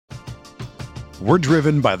We're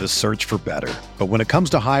driven by the search for better. But when it comes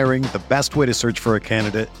to hiring, the best way to search for a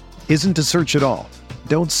candidate isn't to search at all.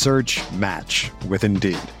 Don't search, match with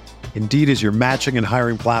Indeed. Indeed is your matching and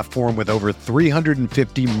hiring platform with over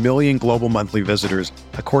 350 million global monthly visitors,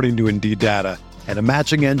 according to Indeed data, and a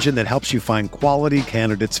matching engine that helps you find quality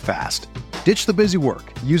candidates fast. Ditch the busy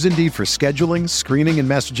work. Use Indeed for scheduling, screening, and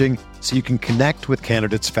messaging so you can connect with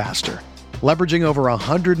candidates faster. Leveraging over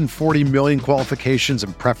 140 million qualifications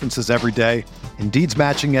and preferences every day, Indeed's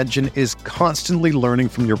matching engine is constantly learning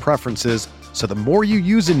from your preferences, so the more you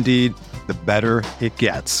use Indeed, the better it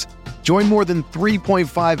gets. Join more than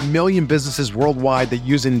 3.5 million businesses worldwide that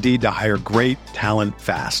use Indeed to hire great talent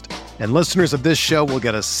fast. And listeners of this show will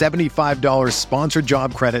get a $75 sponsored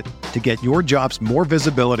job credit to get your jobs more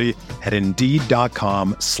visibility at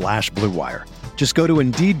Indeed.com/Blue Wire. Just go to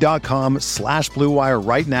Indeed.com/Blue Wire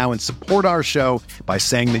right now and support our show by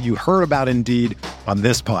saying that you heard about Indeed on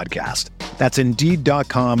this podcast. That's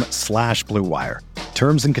Indeed.com/Blue Wire.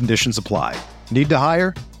 Terms and conditions apply. Need to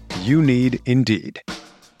hire? You need Indeed.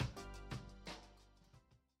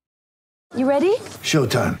 You ready?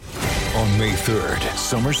 Showtime. On May 3rd,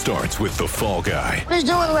 summer starts with The Fall Guy. Let's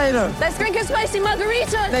do it later. Let's drink a spicy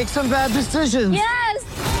margarita. Make some bad decisions. Yes!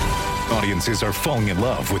 Audiences are falling in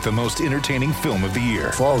love with the most entertaining film of the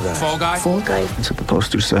year. Fall Guy. Fall Guy. Fall Guy. That's what the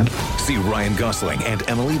poster said. See Ryan Gosling and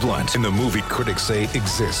Emily Blunt in the movie critics say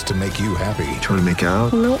exists to make you happy. Trying to make it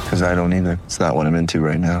out? Nope. Because I don't either. It's not what I'm into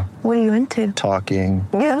right now. What are you into? Talking.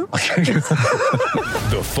 Yeah.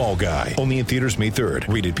 The Fall Guy. Only in theaters May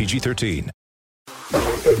 3rd. Rated PG-13. Mayo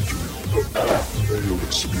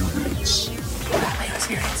Experience. Mayo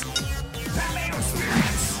Experience. Mayo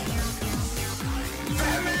Experience.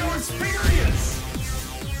 Mayo Experience.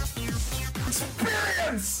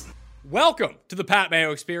 Experience. Welcome to the Pat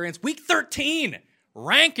Mayo Experience, Week 13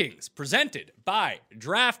 rankings presented by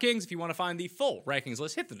DraftKings. If you want to find the full rankings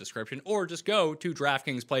list, hit the description or just go to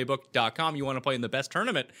DraftKingsPlaybook.com. You want to play in the best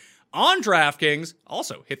tournament on DraftKings,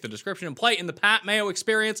 also hit the description and play in the Pat Mayo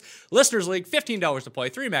Experience Listeners League. $15 to play,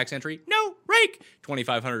 3 max entry, no rake,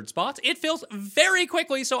 2,500 spots. It fills very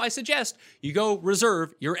quickly, so I suggest you go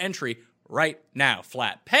reserve your entry right now.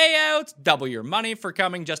 Flat payouts, double your money for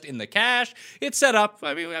coming just in the cash. It's set up,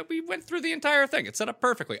 I mean, we went through the entire thing. It's set up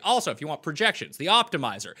perfectly. Also, if you want projections, the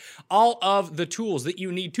optimizer, all of the tools that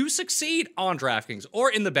you need to succeed on DraftKings or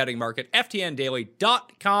in the betting market,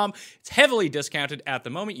 ftndaily.com. It's heavily discounted at the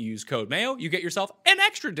moment. You use code MAYO, you get yourself an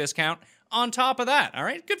extra discount on top of that, all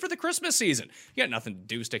right? Good for the Christmas season. You got nothing to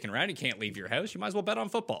do sticking around. You can't leave your house. You might as well bet on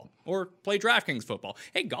football or play DraftKings football.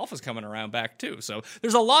 Hey, golf is coming around back too. So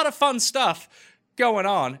there's a lot of fun stuff going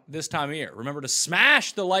on this time of year. Remember to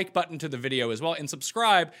smash the like button to the video as well and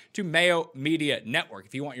subscribe to Mayo Media Network.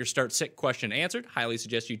 If you want your start sit question answered, highly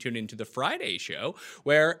suggest you tune into the Friday show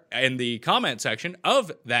where in the comment section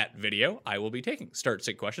of that video, I will be taking start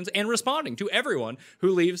sit questions and responding to everyone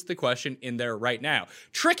who leaves the question in there right now.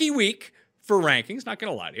 Tricky week for rankings, not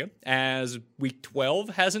going to lie to you, as week 12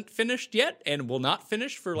 hasn't finished yet and will not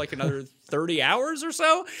finish for like another 30 hours or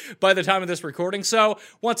so by the time of this recording. So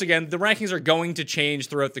once again, the rankings are going to change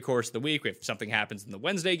throughout the course of the week. If something happens in the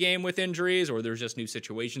Wednesday game with injuries or there's just new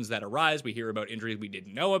situations that arise, we hear about injuries we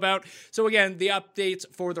didn't know about. So again, the updates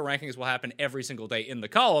for the rankings will happen every single day in the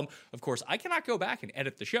column. Of course, I cannot go back and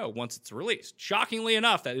edit the show once it's released. Shockingly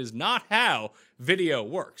enough, that is not how video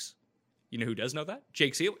works. You know who does know that?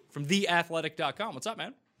 Jake Seeley from theathletic.com. What's up,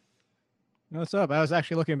 man? What's up? I was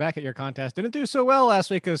actually looking back at your contest. Didn't do so well last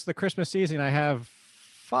week because the Christmas season, I have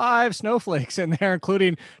 5 snowflakes in there,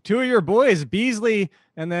 including 2 of your boys, Beasley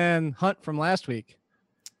and then Hunt from last week.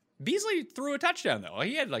 Beasley threw a touchdown, though.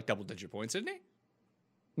 He had like double-digit points, didn't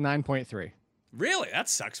he? 9.3. Really? That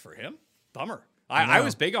sucks for him. Bummer. I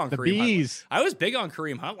was big on the Kareem bees. Hunt. I was big on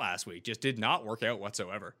Kareem Hunt last week. Just did not work out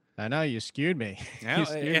whatsoever. I know you skewed me. Yeah, You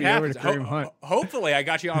skewed it me over happens. to Kareem Hunt. Hopefully, I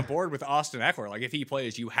got you on board with Austin Eckler. Like if he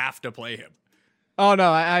plays, you have to play him. Oh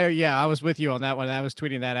no, I was with you on that one. I was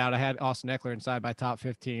tweeting that out. I had Austin Eckler inside my top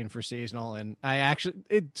 15 for seasonal, and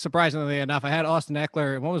surprisingly enough, I had Austin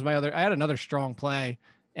Eckler. What was my other? I had another strong play,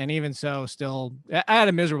 and even so, still, I had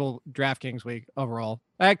a miserable DraftKings week overall.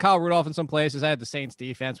 I had Kyle Rudolph in some places. I had the Saints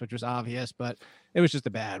defense, which was obvious, but it was just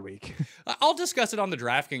a bad week. I'll discuss it on the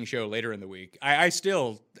DraftKings show later in the week.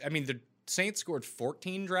 The Saints scored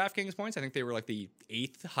 14 DraftKings points. I think they were like the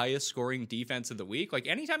 8th highest scoring defense of the week. Like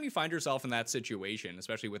anytime you find yourself in that situation,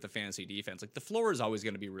 especially with a fantasy defense, like the floor is always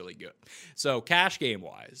going to be really good. So cash game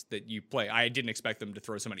wise that you play, I didn't expect them to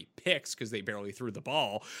throw so many picks because they barely threw the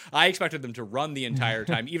ball. I expected them to run the entire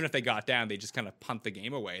time. Even if they got down, they just kind of punt the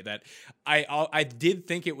game away. That I did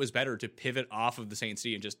think it was better to pivot off of the Saints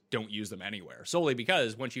D and just don't use them anywhere, solely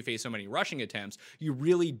because once you face so many rushing attempts, you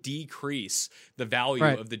really decrease the value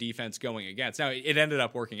of the defense going against. Now, it ended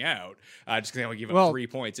up working out just because they only gave up 3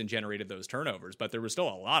 points and generated those turnovers, but there was still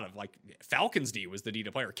a lot of, like, Falcons D was the D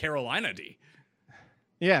to play, or Carolina D.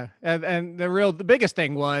 Yeah, and the biggest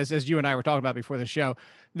thing was, as you and I were talking about before the show,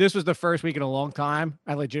 this was the first week in a long time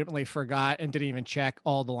I legitimately forgot and didn't even check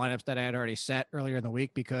all the lineups that I had already set earlier in the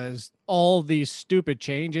week because all these stupid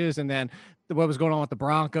changes and then what was going on with the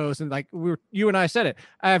Broncos. And like you and I said it,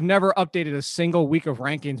 I have never updated a single week of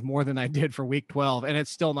rankings more than I did for week 12. And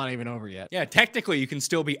it's still not even over yet. Yeah. Technically you can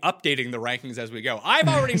still be updating the rankings as we go. I've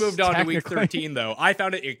already moved on to week 13 though. I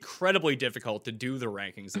found it incredibly difficult to do the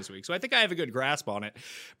rankings this week. So I think I have a good grasp on it,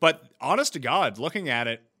 but honest to God, looking at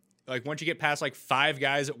it, like once you get past like 5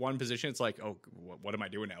 guys at one position, it's like, oh, what am I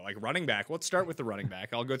doing now? Like running back. Let's start with the running back.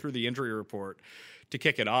 I'll go through the injury report to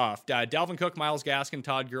kick it off. Dalvin Cook, Myles Gaskin,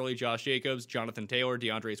 Todd Gurley, Josh Jacobs, Jonathan Taylor,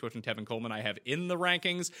 DeAndre Swift, and Tevin Coleman I have in the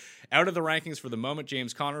rankings. Out of the rankings for the moment,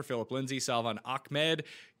 James Conner, Phillip Lindsay, Salvon Ahmed,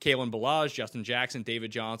 Kalen Ballage, Justin Jackson, David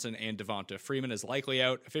Johnson, and Devonta Freeman is likely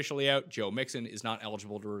out, officially out. Joe Mixon is not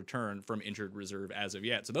eligible to return from injured reserve as of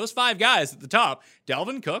yet. So those 5 guys at the top,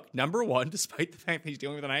 Dalvin Cook, number 1, despite the fact that he's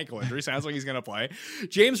dealing with an ankle injury, sounds like he's going to play.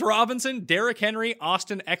 James Robinson, Derrick Henry,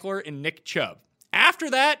 Austin Eckler, and Nick Chubb. After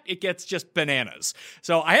that, it gets just bananas.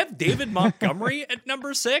 So I have David Montgomery at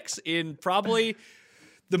number 6 in probably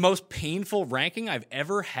the most painful ranking I've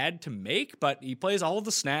ever had to make, but he plays all of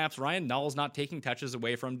the snaps. Ryan Null's not taking touches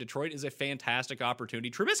away from. Detroit is a fantastic opportunity.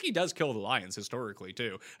 Trubisky does kill the Lions historically,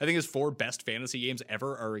 too. I think his 4 best fantasy games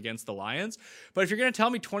ever are against the Lions. But if you're going to tell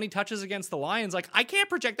me 20 touches against the Lions, like, I can't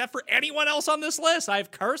project that for anyone else on this list. I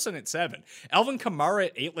have Carson at 7, Alvin Kamara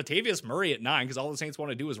at 8, Latavius Murray at 9, because all the Saints want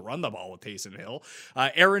to do is run the ball with Taysom Hill.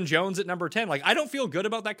 Aaron Jones at number 10. Like, I don't feel good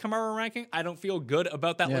about that Kamara ranking. I don't feel good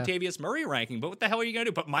about that Latavius Murray ranking. But what the hell are you going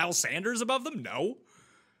to do? Put Miles Sanders above them? No.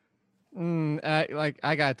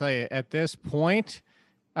 I gotta tell you, at this point,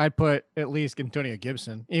 I'd put at least Antonio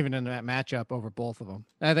Gibson, even in that matchup, over both of them.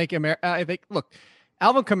 I think look,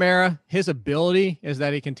 Alvin Kamara, his ability is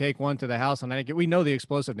that he can take one to the house, and I think we know the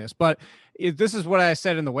explosiveness. But this is what I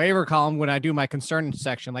said in the waiver column when I do my concern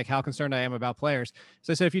section, like how concerned I am about players.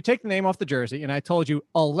 So I said, if you take the name off the jersey, and I told you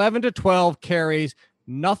 11 to 12 carries,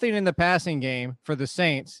 nothing in the passing game for the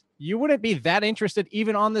Saints, you wouldn't be that interested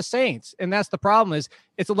even on the Saints. And that's the problem, is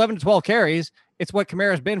it's 11 to 12 carries. It's what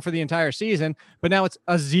Kamara's been for the entire season, but now it's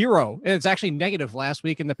a 0. And it's actually negative last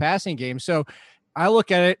week in the passing game. So I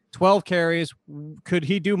look at it, 12 carries. Could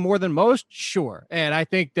he do more than most? Sure. And I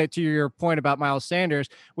think that to your point about Miles Sanders,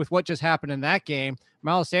 with what just happened in that game,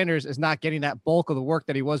 Miles Sanders is not getting that bulk of the work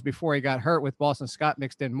that he was before he got hurt, with Boston Scott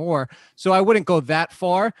mixed in more. So I wouldn't go that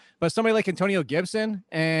far, but somebody like Antonio Gibson,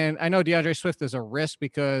 and I know DeAndre Swift is a risk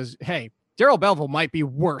because, hey, Darrell Belleville might be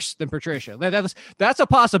worse than Patricia. That's a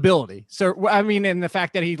possibility. So, I mean, and the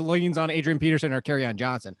fact that he leans on Adrian Peterson or Kerryon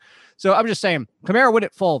Johnson. So I'm just saying Kamara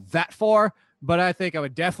wouldn't fall that far, but I think I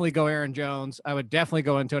would definitely go Aaron Jones. I would definitely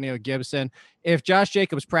go Antonio Gibson. If Josh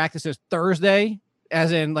Jacobs practices Thursday,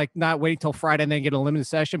 as in like not waiting till Friday and then get a limited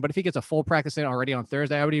session, but if he gets a full practice in already on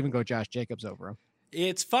Thursday, I would even go Josh Jacobs over him.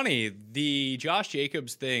 It's funny, the Josh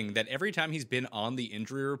Jacobs thing, that every time he's been on the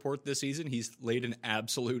injury report this season, he's laid an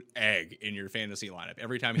absolute egg in your fantasy lineup.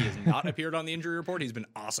 Every time he has not appeared on the injury report, he's been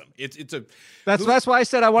awesome. That's why I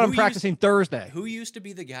said I want him practicing Thursday. Who used to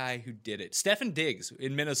be the guy who did it? Stefan Diggs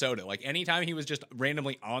in Minnesota. Like anytime he was just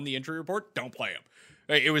randomly on the injury report, don't play him.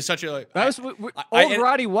 It was such a... That was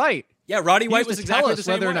Roddy White. Yeah, Roddy White was exactly the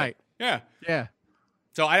same way. Night. Yeah. Yeah.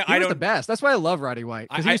 So I was the best. That's why I love Roddy White,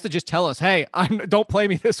 because he used to just tell us, "Hey, don't play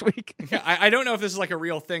me this week." Yeah, I don't know if this is like a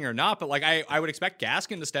real thing or not, but like I would expect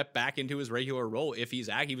Gaskin to step back into his regular role if he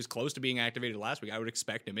was close to being activated last week. I would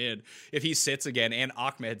expect him in. If he sits again and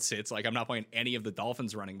Ahmed sits, like I'm not playing any of the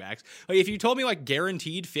Dolphins running backs. Like if you told me like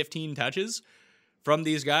guaranteed 15 touches from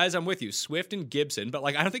these guys, I'm with you, Swift and Gibson. But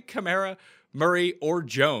like I don't think Kamara, Murray, or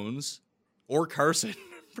Jones or Carson.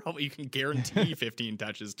 Probably you can guarantee 15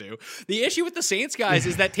 touches to. The issue with the Saints guys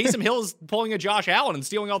is that Taysom Hill is pulling a Josh Allen and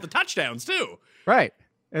stealing all the touchdowns too. Right.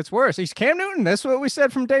 It's worse. He's Cam Newton. That's what we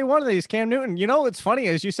said from day one of these. Cam Newton. You know, what's funny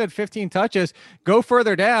is you said 15 touches. Go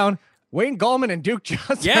further down. Wayne Gallman and Duke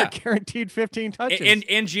Johnson are guaranteed 15 touches.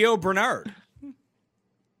 And Gio Bernard.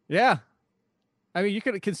 Yeah. I mean, you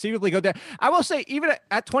could conceivably go there. I will say, even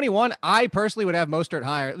at 21, I personally would have Mostert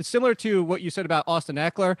higher. It's similar to what you said about Austin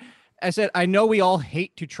Eckler. I said, I know we all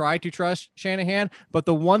hate to try to trust Shanahan, but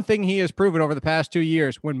the one thing he has proven over the past 2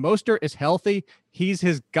 years, when Mostert is healthy, he's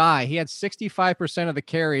his guy. He had 65% of the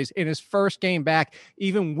carries in his first game back,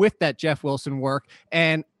 even with that Jeff Wilson work.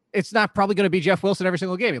 And it's not probably going to be Jeff Wilson every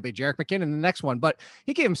single game. It'll be Jerick McKinnon in the next one. But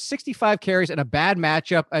he gave him 65 carries in a bad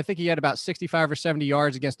matchup. I think he had about 65 or 70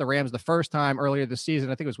 yards against the Rams the first time earlier this season.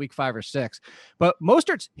 I think it was week 5 or 6. But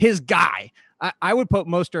Mostert's his guy. I would put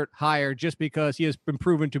Mostert higher just because he has been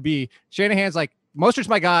proven to be. Shanahan's like, Mostert's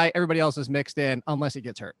my guy. Everybody else is mixed in unless he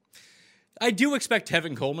gets hurt. I do expect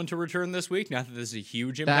Tevin Coleman to return this week. Not that this is a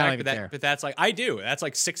huge impact, but that's like, I do. That's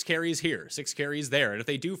like 6 carries here, 6 carries there. And if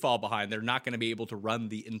they do fall behind, they're not going to be able to run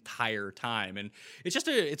the entire time. And it's just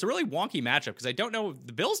it's a really wonky matchup because I don't know.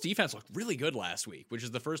 The Bills defense looked really good last week, which is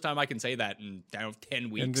the first time I can say that in 10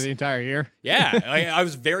 weeks. Into the entire year. Yeah. I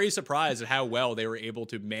was very surprised at how well they were able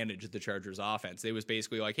to manage the Chargers offense. It was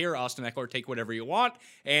basically like, here, Austin Eckler, take whatever you want.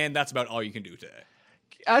 And that's about all you can do today.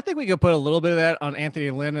 I think we could put a little bit of that on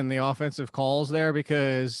Anthony Lynn and the offensive calls there,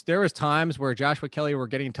 because there was times where Joshua Kelly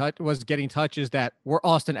was getting touches that were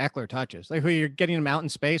Austin Eckler touches. Like, when you're getting him out in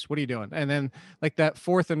space, what are you doing? And then like that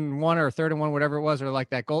 4th and 1 or 3rd and 1, whatever it was, or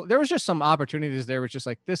like that goal, there was just some opportunities there. Was just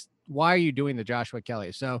like this. Why are you doing the Joshua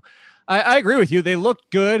Kelly? So I agree with you. They looked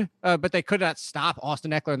good, but they could not stop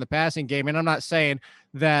Austin Eckler in the passing game. And I'm not saying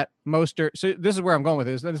that Mostert. So this is where I'm going with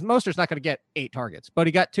this. Mostert's not going to get 8 targets, but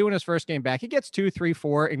he got 2 in his first game back. He gets 2, 3,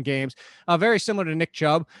 4 in games, very similar to Nick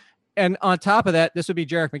Chubb. And on top of that, this would be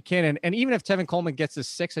Jerick McKinnon. And even if Tevin Coleman gets the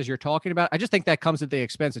 6, as you're talking about, I just think that comes at the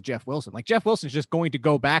expense of Jeff Wilson. Like, Jeff Wilson's just going to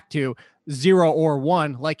go back to 0 or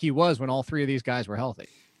 1 like he was when all 3 of these guys were healthy.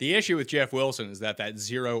 The issue with Jeff Wilson is that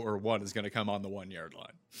 0 or 1 is going to come on the 1-yard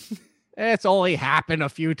line. It's only happened a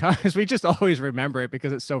few times. We just always remember it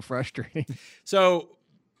because it's so frustrating. So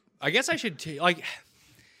I guess I should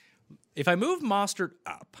if I move Mostert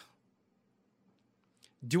up,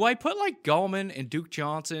 do I put like Gallman and Duke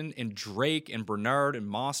Johnson and Drake and Bernard and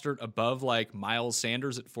Mostert above like Miles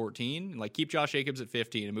Sanders at 14? Like, keep Josh Jacobs at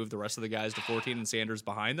 15 and move the rest of the guys to 14 and Sanders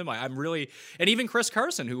behind them? I'm really, and even Chris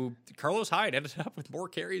Carson, who Carlos Hyde ended up with more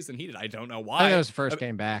carries than he did. I don't know why. I think it was the first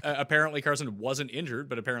game back. Apparently Carson wasn't injured,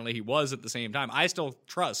 but apparently he was at the same time. I still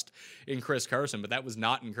trust in Chris Carson, but that was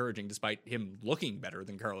not encouraging despite him looking better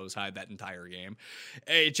than Carlos Hyde that entire game.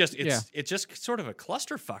 It's just sort of a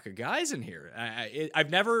clusterfuck of guys in here.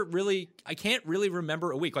 I can't really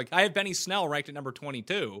remember a week. Like, I have Benny Snell ranked at number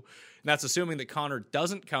 22, and that's assuming that Connor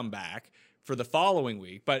doesn't come back for the following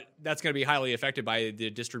week, but that's going to be highly affected by the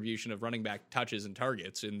distribution of running back touches and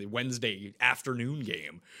targets in the Wednesday afternoon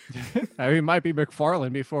game. I mean, it might be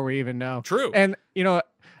McFarland before we even know. True. And,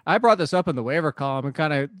 I brought this up in the waiver column, and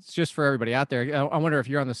kind of just for everybody out there, I wonder if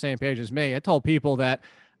you're on the same page as me. I told people that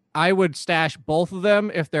I would stash both of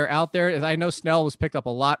them if they're out there. I know Snell was picked up a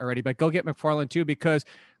lot already, but go get McFarland too, because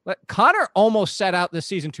Connor almost set out this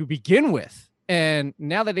season to begin with. And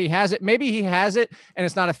now that he has it, maybe he has it and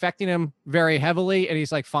it's not affecting him very heavily. And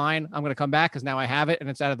he's like, fine, I'm going to come back because now I have it and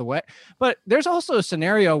it's out of the way. But there's also a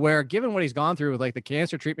scenario where, given what he's gone through with like the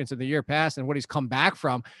cancer treatments in the year past and what he's come back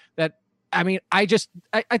from, that, I mean, I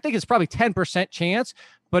think it's probably 10% chance,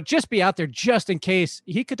 but just be out there just in case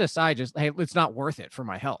he could decide hey, it's not worth it for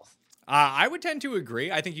my health. I would tend to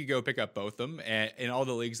agree. I think you go pick up both of them. In all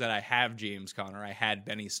the leagues that I have James Conner, I had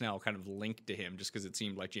Benny Snell kind of linked to him just because it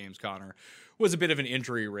seemed like James Conner was a bit of an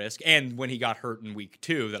injury risk. And when he got hurt in week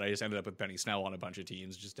 2, that I just ended up with Benny Snell on a bunch of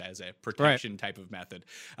teams just as a protection type of method.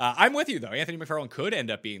 I'm with you, though. Anthony McFarland could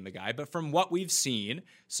end up being the guy. But from what we've seen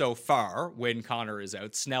so far, when Conner is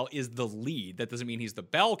out, Snell is the lead. That doesn't mean he's the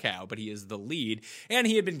bell cow, but he is the lead. And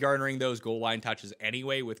he had been garnering those goal line touches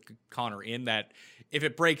anyway with Conner in that. If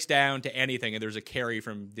it breaks down to anything and there's a carry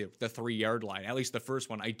from the 3-yard line, at least the first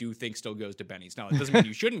one, I do think still goes to Benny Snell. It doesn't mean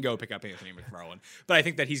you shouldn't go pick up Anthony McFarland, but I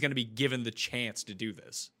think that he's going to be given the chance to do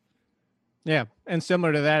this. Yeah, and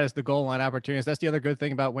similar to that is the goal line opportunities. That's the other good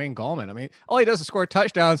thing about Wayne Gallman. I mean, all he does is score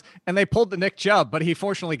touchdowns, and they pulled the Nick Chubb, but he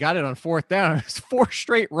fortunately got it on 4th down. It's 4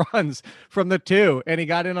 straight runs from the 2, and he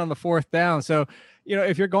got in on the 4th down. So,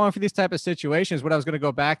 if you're going for these type of situations, what I was going to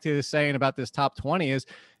go back to saying about this top 20 is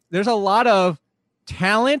there's a lot of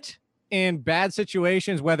talent in bad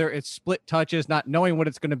situations, whether it's split touches, not knowing what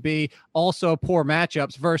it's going to be, also poor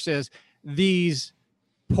matchups versus these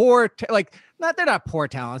poor, they're not poor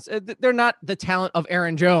talents. They're not the talent of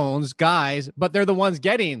Aaron Jones guys, but they're the ones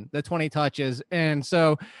getting the 20 touches. And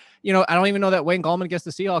so, I don't even know that Wayne Gallman against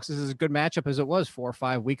the Seahawks is as good matchup as it was 4 or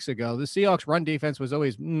 5 weeks ago. The Seahawks run defense was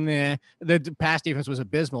always meh. The pass defense was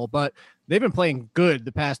abysmal, but they've been playing good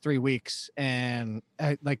the past 3 weeks. And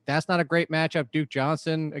that's not a great matchup. Duke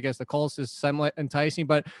Johnson against the Colts is somewhat enticing,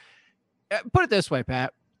 but put it this way,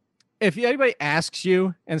 Pat, if anybody asks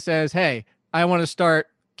you and says, hey, I want to start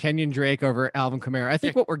Kenyon Drake over Alvin Kamara, I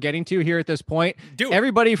think what we're getting to here at this point,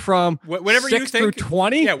 everybody from whatever 6 you think through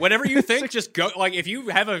 20. Yeah, whatever you think, just go. Like, if you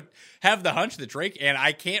have the hunch that Drake, and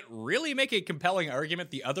I can't really make a compelling argument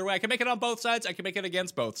the other way. I can make it on both sides. I can make it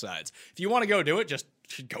against both sides. If you want to go do it, just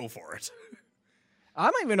go for it.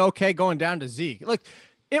 I'm even okay going down to Zeke. Look,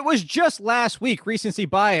 it was just last week, recency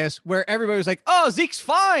bias, where everybody was like, oh, Zeke's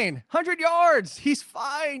fine. 100 yards. He's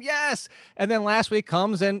fine. Yes. And then last week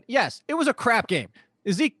comes, and yes, it was a crap game.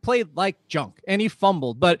 Zeke played like junk and he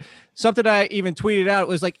fumbled, but something I even tweeted out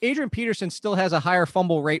was like Adrian Peterson still has a higher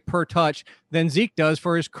fumble rate per touch than Zeke does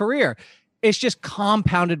for his career. It's just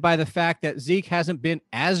compounded by the fact that Zeke hasn't been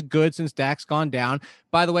as good since Dak's gone down.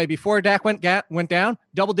 By the way, before Dak went down,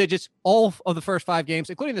 double digits all of the first 5 games,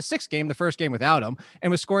 including the 6th game, the first game without him, and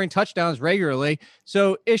was scoring touchdowns regularly.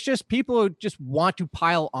 So it's just people who just want to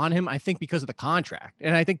pile on him, I think, because of the contract.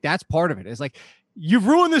 And I think that's part of it. It's like, you've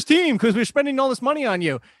ruined this team because we're spending all this money on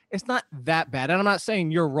you. It's not that bad. And I'm not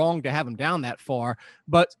saying you're wrong to have him down that far,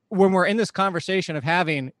 but when we're in this conversation of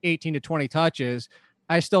having 18 to 20 touches,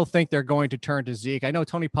 I still think they're going to turn to Zeke. I know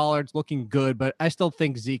Tony Pollard's looking good, but I still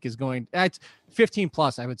think Zeke is going. That's 15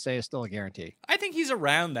 plus, I would say, is still a guarantee. I think he's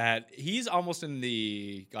around that. He's almost in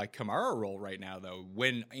the Kamara role right now, though.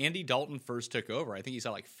 When Andy Dalton first took over, I think he's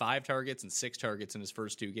had 5 targets and 6 targets in his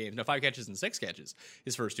first 2 games. No, 5 catches and 6 catches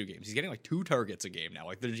his first 2 games. He's getting 2 targets a game now.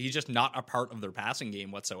 He's just not a part of their passing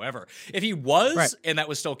game whatsoever. If he was, right, and that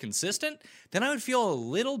was still consistent, then I would feel a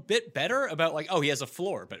little bit better about he has a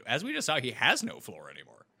floor. But as we just saw, he has no floor anymore.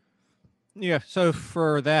 Yeah, so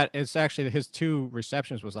for that, it's actually his 2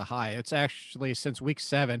 receptions was a high. It's actually since week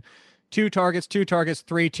 7, 2 targets,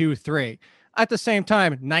 3, 2, 3. At the same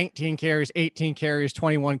time, 19 carries, 18 carries,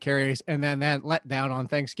 21 carries, and then that let down on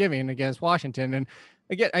Thanksgiving against Washington. And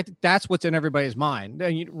again, I think that's what's in everybody's mind.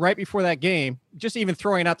 Right before that game, just even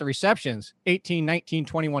throwing out the receptions, 18, 19,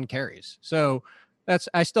 21 carries. So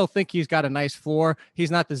I still think he's got a nice floor.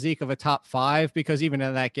 He's not the Zeke of a top 5 because even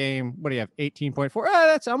in that game, what do you have? 18.4.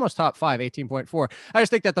 That's almost top 5, 18.4. I just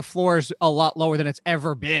think that the floor is a lot lower than it's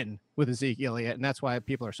ever been with Ezekiel Elliott, and that's why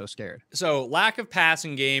people are so scared. So lack of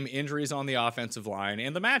passing game, injuries on the offensive line,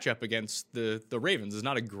 and the matchup against the Ravens is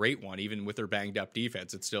not a great one, even with their banged up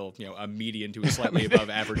defense. It's still a median to a slightly above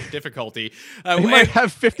average difficulty. They might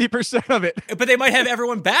have 50% of it, but they might have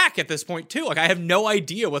everyone back at this point too. I have no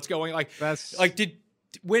idea what's going.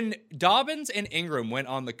 When Dobbins and Ingram went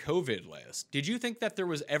on the COVID list, did you think that there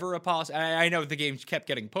was ever a I know the games kept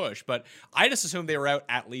getting pushed, but I just assumed they were out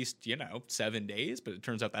at least, 7 days, but it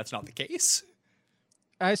turns out that's not the case.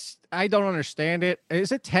 I don't understand it.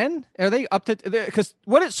 Is it 10? Are they up to, because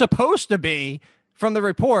what it's supposed to be from the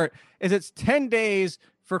report is it's 10 days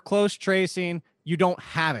for close tracing. You don't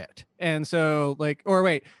have it. And so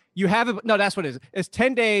you have it. No, that's what it is. It's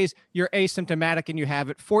 10 days. You're asymptomatic and you have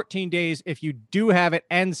it. 14 days if you do have it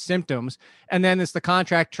and symptoms. And then it's the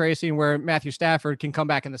contract tracing where Matthew Stafford can come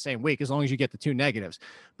back in the same week as long as you get the 2 negatives.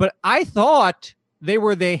 But I thought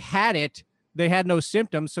they had it. They had no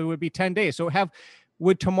symptoms, so it would be 10 days. So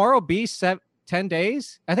would tomorrow be 10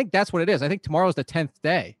 days? I think that's what it is. I think tomorrow's the 10th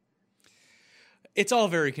day. It's all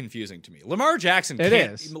very confusing to me. Lamar Jackson's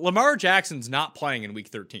not playing in week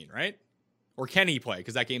 13, right? Or can he play?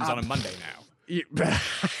 Because that game's on a Monday now.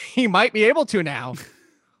 He might be able to now.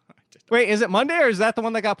 Wait, is it Monday or is that the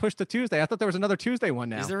one that got pushed to Tuesday? I thought there was another Tuesday one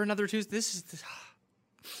now. Is there another Tuesday?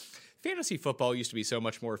 Fantasy football used to be so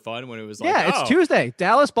much more fun when it was it's Tuesday.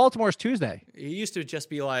 Baltimore's Tuesday. It used to just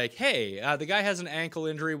be hey, the guy has an ankle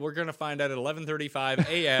injury. We're going to find out at 11:35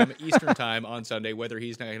 a.m. Eastern time on Sunday whether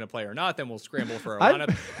he's not going to play or not. Then we'll scramble for a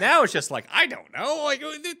lineup. Now it's just I don't know.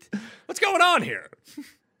 What's going on here?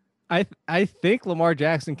 I think Lamar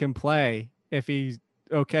Jackson can play if he's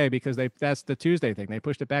okay because that's the Tuesday thing. They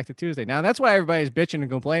pushed it back to Tuesday. Now that's why everybody's bitching and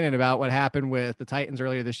complaining about what happened with the Titans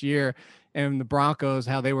earlier this year and the Broncos,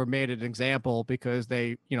 how they were made an example because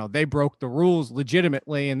they broke the rules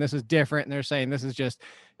legitimately and this is different. And they're saying this is just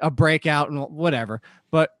a breakout and whatever.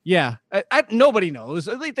 But yeah, nobody knows.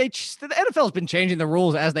 The NFL has been changing the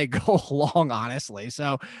rules as they go along, honestly.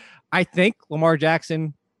 So I think Lamar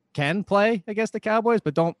Jackson can play against the Cowboys,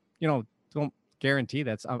 but don't guarantee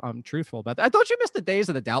that's I'm truthful about that. Don't you miss the days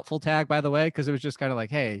of the doubtful tag, by the way? Because it was just kind of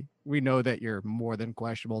hey, we know that you're more than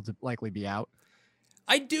questionable to likely be out.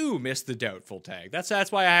 I do miss the doubtful tag.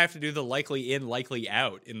 That's why I have to do the likely in, likely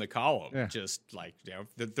out in the column. Yeah. Just like,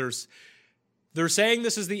 they're saying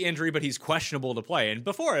this is the injury, but he's questionable to play. And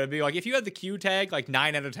before it'd be like, if you had the Q tag, like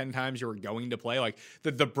 9 out of 10 times you were going to play, like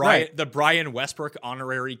the Brian Westbrook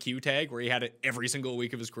honorary Q tag, where he had it every single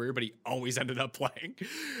week of his career, but he always ended up playing.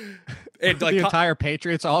 And the entire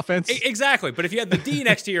Patriots offense. Exactly. But if you had the D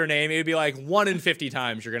next to your name, it would be like 1 in 50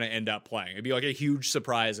 times you're going to end up playing. It'd be like a huge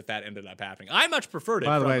surprise if that ended up happening. I much preferred it.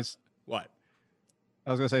 By the way, what?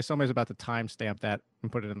 I was going to say, somebody's about to timestamp that and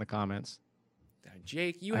put it in the comments.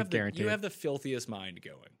 Jake, you have the filthiest mind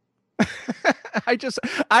going.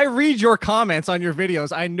 I read your comments on your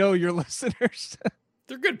videos. I know your listeners.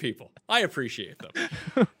 They're good people. I appreciate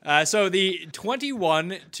them. So the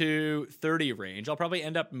 21 to 30 range, I'll probably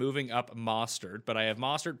end up moving up Mostert, but I have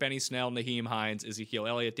Mostert, Benny Snell, Naheem Hines, Ezekiel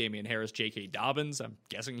Elliott, Damian Harris, J.K. Dobbins. I'm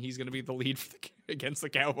guessing he's going to be the lead against the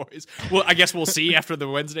Cowboys. Well, I guess we'll see after the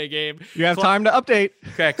Wednesday game. You have time to update.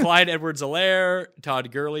 Okay, Clyde Edwards-Helaire,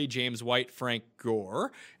 Todd Gurley, James White, Frank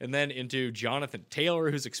Gore, and then into Jonathan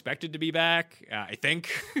Taylor, who's expected to be back. I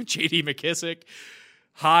think J.D. McKissick,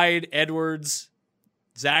 Hyde, Edwards,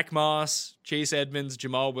 Zach Moss, Chase Edmonds,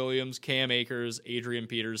 Jamal Williams, Cam Akers, Adrian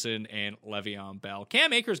Peterson, and Le'Veon Bell.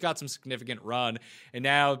 Cam Akers got some significant run, and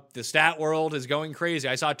now the stat world is going crazy.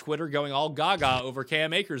 I saw Twitter going all gaga over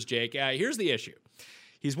Cam Akers, Jake. Here's the issue.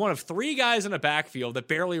 He's one of 3 guys in a backfield that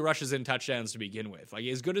barely rushes in touchdowns to begin with. Like,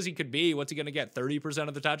 as good as he could be, what's he going to get? 30%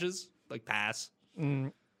 of the touches? Like, pass.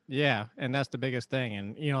 Yeah, and that's the biggest thing.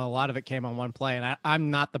 And, a lot of it came on one play. And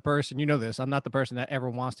I'm not the person, I'm not the person that ever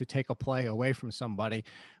wants to take a play away from somebody.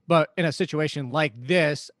 But in a situation like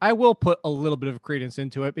this, I will put a little bit of credence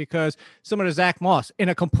into it because similar to Zach Moss, in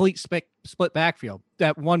a complete split backfield,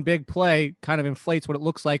 that one big play kind of inflates what it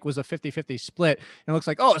looks like was a 50-50 split. And it looks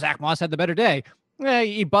like, oh, Zach Moss had the better day.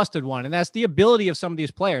 He busted one. And that's the ability of some of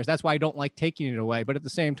these players. That's why I don't like taking it away. But at the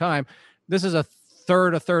same time, this is a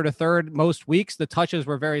third. Most weeks, the touches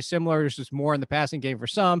were very similar. There's just more in the passing game for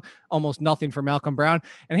some, almost nothing for Malcolm Brown.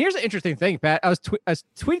 And here's the interesting thing, Pat. I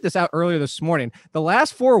tweeted this out earlier this morning. The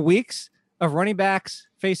last 4 weeks of running backs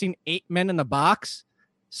facing 8 men in the box.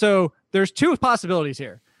 So there's 2 possibilities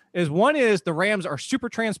here. One is the Rams are super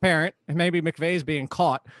transparent and maybe McVay's being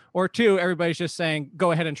caught, or 2, everybody's just saying,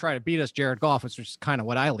 go ahead and try to beat us, Jared Goff, which is kind of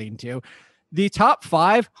what I lean to. The top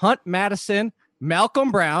 5, Hunt, Madison,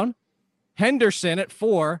 Malcolm Brown, Henderson at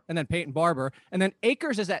 4, and then Peyton Barber, and then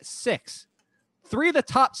Akers is at 6. 3 of the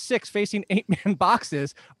top 6 facing 8-man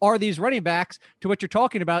boxes are these running backs. To what you're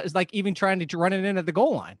talking about is like even trying to run it in at the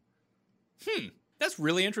goal line. That's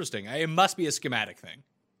really interesting. It must be a schematic thing.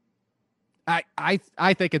 I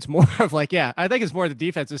think it's more of like, I think it's more the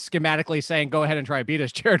defense is schematically saying, go ahead and try to beat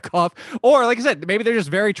us, Jared Goff. Or like I said, maybe they're just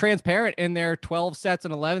very transparent in their 12 sets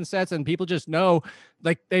and 11 sets, and people just know,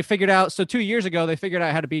 like they figured out. So 2 years ago, they figured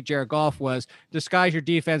out how to beat Jared Goff was disguise your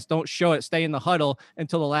defense, don't show it, stay in the huddle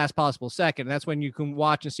until the last possible second. And that's when you can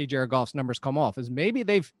watch and see Jared Goff's numbers come off. Is maybe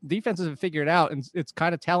defenses have figured it out, and it's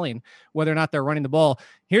kind of telling whether or not they're running the ball.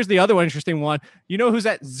 Here's the other one, interesting one. You know who's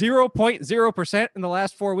at 0.0% in the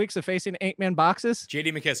last 4 weeks of facing 8-man boxes?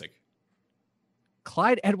 J.D. McKissick.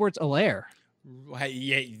 Clyde Edwards-Helaire.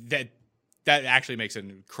 Yeah, that actually makes an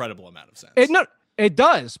incredible amount of sense. It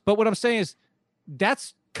does. But what I'm saying is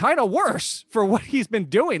that's kind of worse for what he's been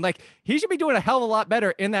doing. Like, he should be doing a hell of a lot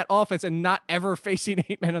better in that offense and not ever facing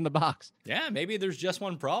 8 men in the box. Yeah, maybe there's just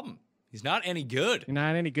one problem. He's not any good.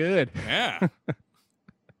 Not any good. Yeah.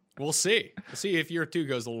 We'll see. We'll see if year 2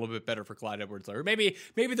 goes a little bit better for Clyde Edwards-Helaire.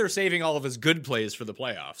 Maybe they're saving all of his good plays for the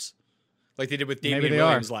playoffs, like they did with Damian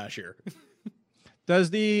Williams last year.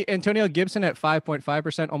 Does the Antonio Gibson at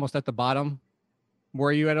 5.5%, almost at the bottom,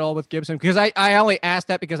 worry you at all with Gibson? Because I only asked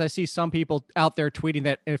that because I see some people out there tweeting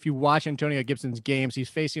that if you watch Antonio Gibson's games, he's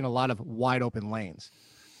facing a lot of wide open lanes.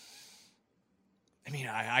 I mean,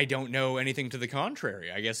 I don't know anything to the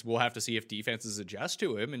contrary. I guess we'll have to see if defenses adjust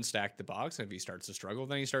to him and stack the box. And if he starts to struggle,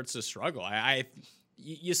 then he starts to struggle.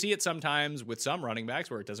 You see it sometimes with some running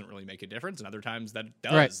backs where it doesn't really make a difference, and other times that it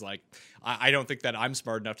does. Right. Like, I don't think that I'm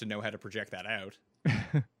smart enough to know how to project that out.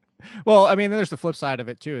 Well, I mean, there's the flip side of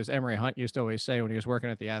it too, as Emory Hunt used to always say when he was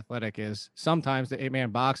working at the Athletic, is sometimes the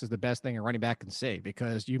 8-man box is the best thing a running back can see,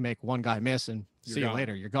 because you make one guy miss and see you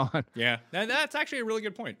later, you're gone. Yeah, that's actually a really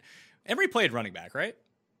good point. Emory played running back, right?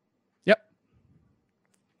 Yep.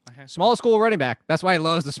 Small school running back. That's why he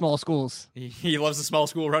loves the small schools. He loves the small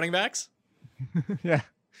school running backs? Yeah.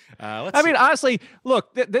 I mean, honestly,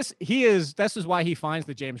 look, this is why he finds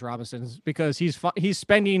the James Robinsons, because he's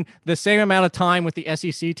spending the same amount of time with the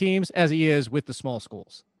SEC teams as he is with the small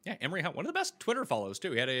schools. Yeah, Emery Hunt, one of the best Twitter follows,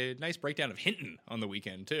 too. He had a nice breakdown of Hinton on the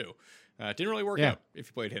weekend, too. Didn't really work out if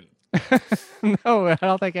you played Hinton. No, I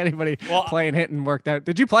don't think anybody playing Hinton worked out.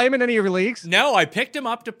 Did you play him in any of your leagues? No, I picked him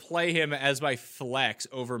up to play him as my flex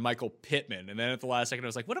over Michael Pittman. And then at the last second, I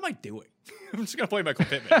was like, what am I doing? I'm just going to play Michael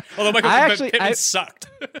Pittman. Although Pittman sucked.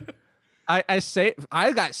 I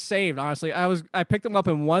got saved, honestly. I picked him up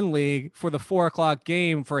in one league for the 4:00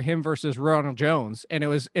 game for him versus Ronald Jones. And it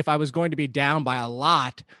was, if I was going to be down by a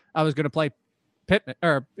lot, I was going to play Pittman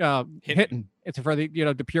or Hinton. It's for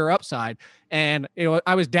the pure upside. And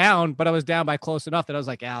I was down, but I was down by close enough that I was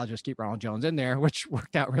like, I'll just keep Ronald Jones in there, which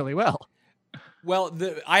worked out really well. Well,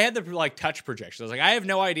 I had the touch projection. I was like, I have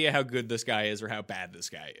no idea how good this guy is or how bad this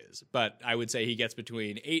guy is, but I would say he gets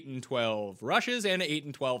between 8 and 12 rushes and 8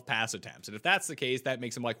 and 12 pass attempts. And if that's the case, that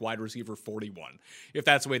makes him like wide receiver 41. If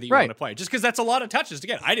that's the way that you want to play, just because that's a lot of touches to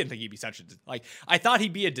get. I didn't think he'd be I thought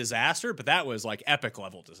he'd be a disaster, but that was like epic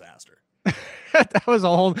level disaster. That was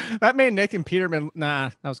that made Nathan Peterman.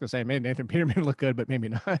 I was gonna say it made Nathan Peterman look good, but maybe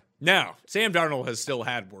not. No, Sam Darnold has still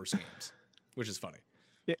had worse games, which is funny.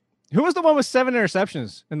 Who was the one with 7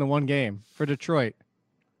 interceptions in the one game for Detroit?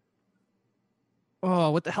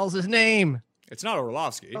 Oh, what the hell's his name? It's not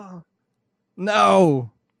Orlovsky.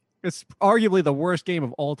 No. It's arguably the worst game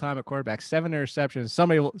of all time at quarterback. 7 interceptions.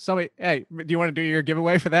 Somebody, hey, do you want to do your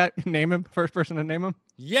giveaway for that? Name him. First person to name him?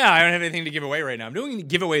 Yeah, I don't have anything to give away right now. I'm doing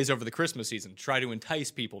giveaways over the Christmas season to try to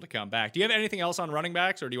entice people to come back. Do you have anything else on running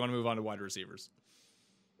backs, or do you want to move on to wide receivers?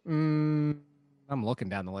 I'm looking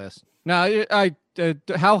down the list. No,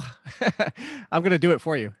 how I'm going to do it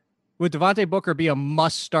for you. Would Devontae Booker be a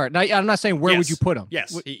must start? Now, I'm not saying where would you put him.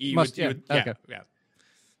 Yes, he must. Would. Okay. Yeah.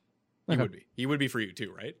 He would be. He would be for you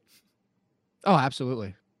too, right? Oh,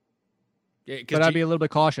 absolutely. Yeah, but I'd be a little bit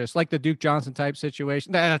cautious, like the Duke Johnson type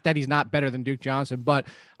situation. That he's not better than Duke Johnson, but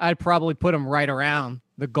I'd probably put him right around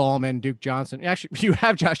the Gallman, Duke Johnson. Actually, you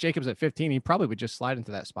have Josh Jacobs at 15. He probably would just slide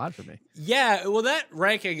into that spot for me. Yeah, well, that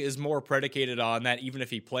ranking is more predicated on that even if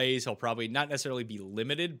he plays, he'll probably not necessarily be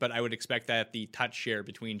limited, but I would expect that the touch share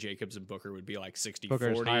between Jacobs and Booker would be like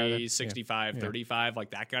 60-40, 65-35,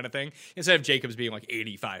 like that kind of thing, instead of Jacobs being like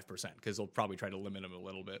 85%, because they'll probably try to limit him a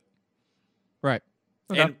little bit. Right.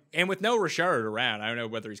 Okay. And with no Rashard around, I don't know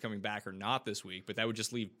whether he's coming back or not this week, but that would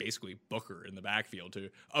just leave basically Booker in the backfield to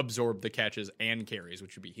absorb the catches and carries,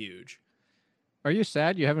 which would be huge. Are you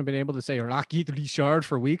sad you haven't been able to say Rocky Richard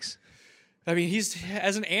for weeks? I mean, he's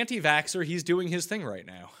as an anti-vaxxer, he's doing his thing right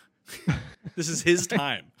now. This is his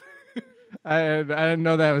time. I didn't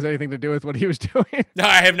know that was anything to do with what he was doing. No,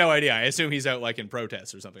 I have no idea. I assume he's out like in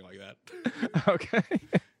protest or something like that. Okay.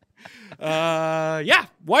 Yeah,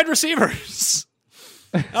 wide receivers.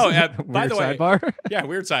 Oh, by the way, sidebar. Yeah,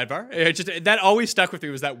 weird sidebar. It just that always stuck with me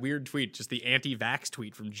was that weird tweet, just the anti-vax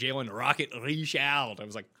tweet from Jalen Rocket Richard. I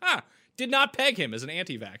was like, did not peg him as an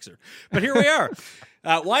anti-vaxxer. But here we are.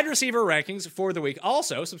 Wide receiver rankings for the week.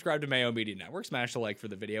 Also, subscribe to Mayo Media Network. Smash the like for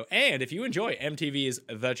the video. And if you enjoy MTV's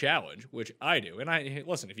The Challenge, which I do, and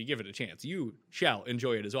listen, if you give it a chance, you shall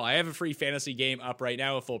enjoy it as well. I have a free fantasy game up right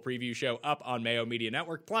now, a full preview show up on Mayo Media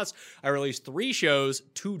Network. Plus, I released 3 shows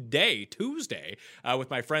today, Tuesday, with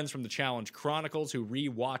my friends from The Challenge Chronicles who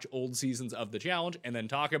re-watch old seasons of The Challenge and then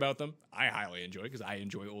talk about them. I highly enjoy because I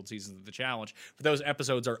enjoy old seasons of The Challenge. But those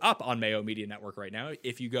episodes are up on Mayo Media Network right now.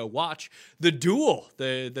 If you go watch The Duel,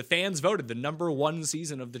 the fans voted the #1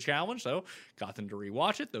 season of The Challenge, so got them to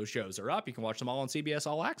rewatch it. Those shows are up. You can watch them all on CBS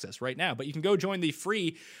All Access right now. But you can go join the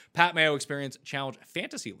free Pat Mayo Experience Challenge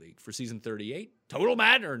Fantasy League for season 38. Total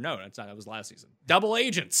Madden, or no, that's not. That was last season. Double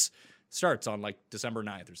Agents starts on like December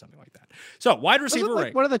 9th or something like that. So wide receiver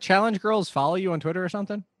rank. One of the Challenge girls follow you on Twitter or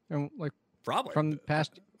something? And like probably from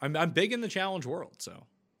past. I'm big in the Challenge world, so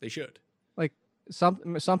they should. Like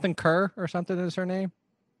something Kerr or something is her name.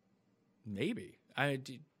 Maybe.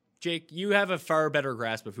 Jake, you have a far better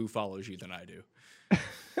grasp of who follows you than I do.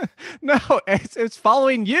 No, it's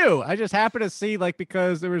following you. I just happened to see, like,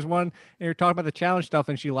 because there was one, and you're talking about the Challenge stuff,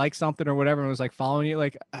 and she liked something or whatever, and was like following you.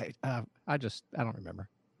 Like, I don't remember.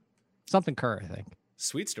 Something Kerr, I think.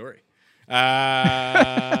 Sweet story.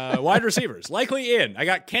 Wide receivers likely in. I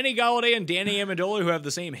got Kenny Golladay and Danny Amendola, who have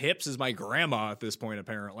the same hips as my grandma at this point,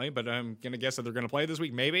 apparently. But I'm gonna guess that they're gonna play this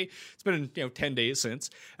week. Maybe it's been 10 days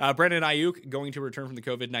since. Brandon Ayuk going to return from the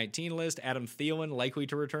COVID-19 list. Adam Thielen likely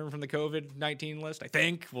to return from the COVID-19 list. I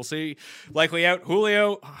think we'll see. Likely out.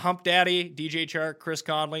 Julio, Hump Daddy, DJ Chark, Chris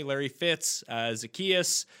Conley, Larry Fitz,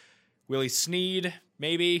 Zacchaeus, Willie Snead.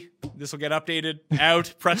 Maybe this will get updated.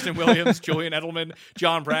 Out. Preston Williams, Julian Edelman,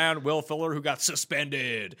 John Brown, Will Fuller, who got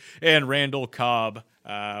suspended, and Randall Cobb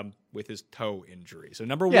with his toe injury. So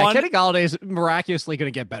number one. Kenny Golladay is miraculously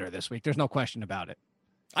going to get better this week. There's no question about it.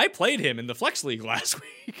 I played him in the Flex League last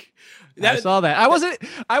week. I saw that. I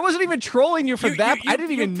wasn't even trolling you for that. I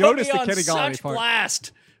didn't even notice the Kenny Galladay part.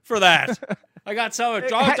 Blast for that. I got so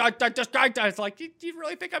it's like, do you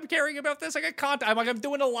really think I'm caring about this? I got content. I'm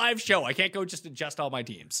doing a live show. I can't go just adjust all my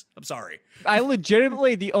teams. I'm sorry. I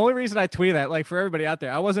legitimately, the only reason I tweeted that, like for everybody out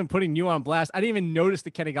there, I wasn't putting you on blast. I didn't even notice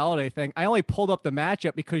the Kenny Galladay thing. I only pulled up the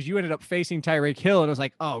matchup because you ended up facing Tyreek Hill, and it was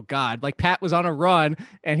like, oh God, like Pat was on a run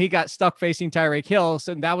and he got stuck facing Tyreek Hill,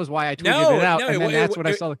 so that was why I tweeted it out. And then that's when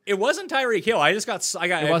I saw. It wasn't Tyreek Hill.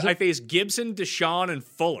 I faced Gibson, Deshaun, and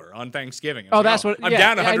Fuller on Thanksgiving. Oh, that's what. I'm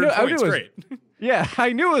down 100 points. Great. Yeah,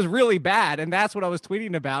 I knew it was really bad, and that's what I was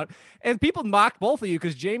tweeting about. And people mocked both of you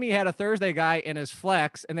because Jamie had a Thursday guy in his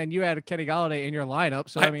flex, and then you had a Kenny Galladay in your lineup.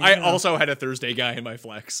 So I also had a Thursday guy in my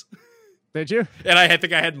flex. Did you? And I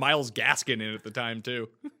think I had Myles Gaskin in at the time too.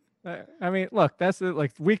 I mean, look, that's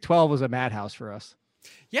like week 12 was a madhouse for us.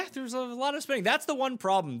 Yeah, there's a lot of spinning. That's the one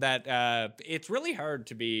problem that it's really hard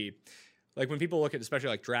to be. Like when people look at, especially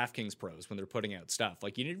like DraftKings pros, when they're putting out stuff,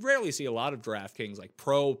 like you rarely see a lot of DraftKings like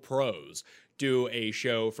pros do a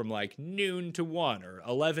show from like noon to 1 or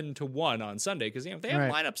 11 to 1 on Sunday because they have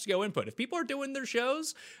lineups to go input. If people are doing their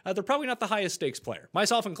shows, they're probably not the highest stakes player,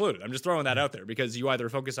 myself included. I'm just throwing that out there because you either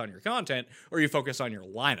focus on your content or you focus on your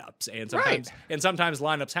lineups, and sometimes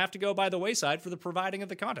lineups have to go by the wayside for the providing of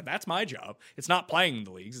the content. That's my job. It's not playing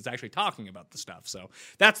the leagues; it's actually talking about the stuff. So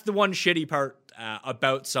that's the one shitty part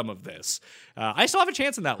about some of this. I still have a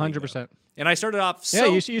chance in that 100%. And I started off. Yeah,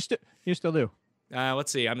 you still do.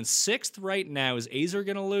 Let's see. I'm in 6th right now. Is Azer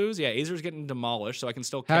going to lose? Yeah, Azer's getting demolished, so I can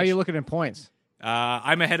still catch. How are you looking in points?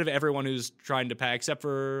 I'm ahead of everyone who's trying to pack, except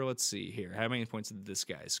for, let's see here. How many points did this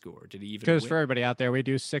guy score? Did he even Because win? for everybody out there, we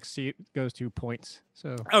do 6 goes to points.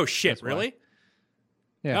 So. Oh, shit. Really?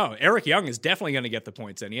 Yeah. No, Eric Young is definitely going to get the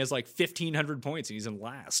points in. He has like 1,500 points, and he's in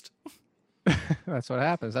last. That's what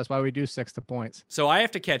happens. That's why we do 6 to points. So I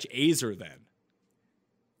have to catch Azer then.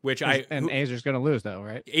 Azer's going to lose, though,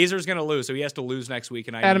 right? Azer's going to lose, so he has to lose next week.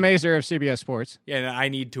 And Adam Azer of CBS Sports. Yeah, and I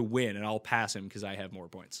need to win, and I'll pass him because I have more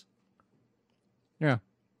points. Yeah.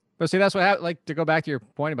 But see, that's what happened. Like, to go back to your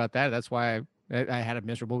point about that, that's why I had a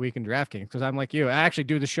miserable week in DraftKings, because I'm like you. I actually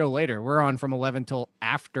do the show later. We're on from 11 till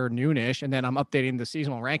afternoonish, and then I'm updating the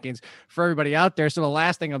seasonal rankings for everybody out there. So the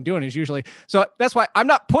last thing I'm doing is usually – so that's why I'm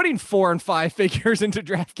not putting 4 and 5 figures into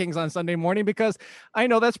DraftKings on Sunday morning, because I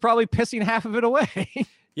know that's probably pissing half of it away.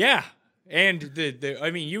 Yeah. And you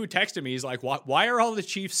texted me. He's like, why are all the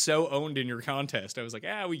Chiefs so owned in your contest? I was like,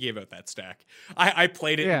 we gave out that stack. I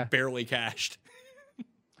played it and barely cashed.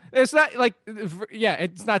 It's not like,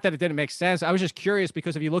 it's not that it didn't make sense. I was just curious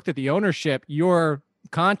because if you looked at the ownership, your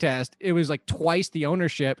contest, it was like twice the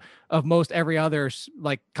ownership of most every other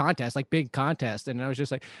like contest, like big contest. And I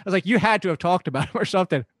was like, you had to have talked about it or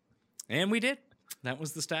something. And we did. That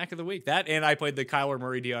was the stack of the week. That, and I played the Kyler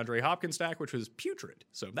Murray, DeAndre Hopkins stack, which was putrid.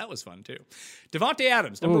 So that was fun, too. Devontae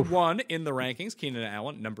Adams, number 1 in the rankings. Keenan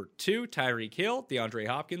Allen, number 2. Tyreek Hill, DeAndre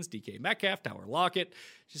Hopkins, DK Metcalf, Tyler Lockett.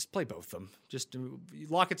 Just play both of them. Just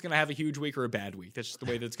Lockett's going to have a huge week or a bad week. That's just the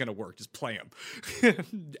way that's going to work. Just play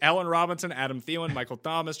them. Allen Robinson, Adam Thielen, Michael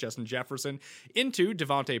Thomas, Justin Jefferson. Into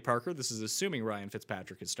Devontae Parker. This is assuming Ryan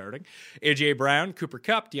Fitzpatrick is starting. A.J. Brown, Cooper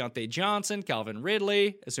Kupp, Deontay Johnson, Calvin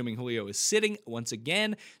Ridley. Assuming Julio is sitting once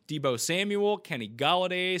again. Deebo Samuel, Kenny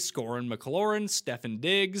Galladay, Scorin McLaurin, Stefan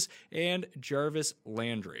Diggs, and Jarvis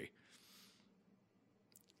Landry.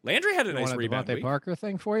 Landry had a nice rebound Devontae week. Parker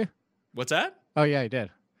thing for you? What's that? Oh, yeah, he did.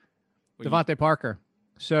 Devontae Parker.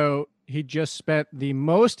 So he just spent the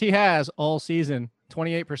most he has all season,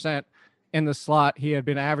 28% in the slot. He had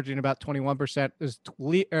been averaging about 21%. His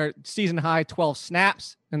season high 12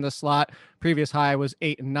 snaps in the slot. Previous high was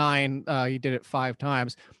 8 and 9. He did it 5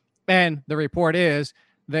 times. And the report is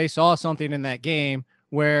they saw something in that game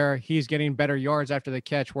where he's getting better yards after the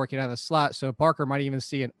catch working on the slot. So Parker might even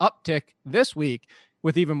see an uptick this week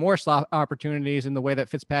with even more slot opportunities in the way that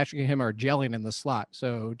Fitzpatrick and him are gelling in the slot.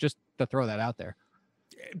 So just to throw that out there.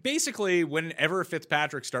 Basically, whenever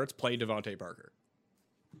Fitzpatrick starts, play Devontae Parker.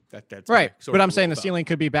 That's right. But I'm saying the ceiling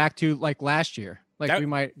could be back to like last year. Like that, we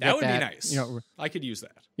might. That would be nice. You know, I could use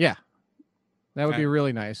that. Yeah. That would be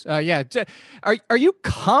really nice. Yeah. Are you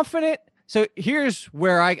confident? So here's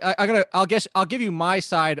where I'll give you my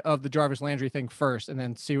side of the Jarvis Landry thing first, and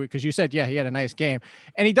then see, because you said, he had a nice game,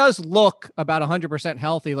 and he does look about 100%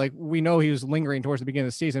 healthy. Like we know he was lingering towards the beginning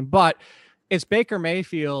of the season, but it's Baker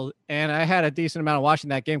Mayfield, and I had a decent amount of watching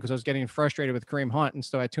that game because I was getting frustrated with Kareem Hunt, and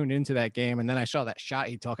so I tuned into that game, and then I saw that shot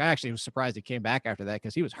he took. I actually was surprised he came back after that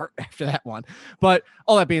because he was hurt after that one. But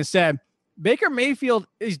all that being said, Baker Mayfield,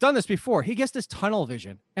 he's done this before. He gets this tunnel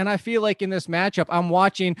vision. And I feel like in this matchup,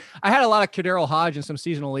 I had a lot of Kadarius Hodge in some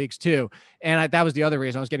seasonal leagues too. And that was the other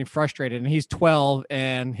reason I was getting frustrated. And he's 12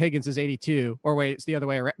 and Higgins is 82. Or wait, it's the other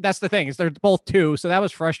way around. That's the thing, is they're both 2. So that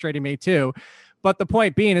was frustrating me too. But the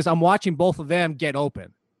point being is I'm watching both of them get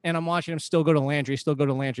open. And I'm watching him still go to Landry.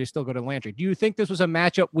 Do you think this was a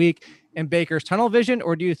matchup week in Baker's tunnel vision,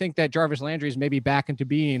 or do you think that Jarvis Landry is maybe back into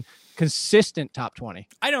being consistent top 20?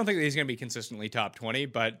 I don't think that he's going to be consistently top 20,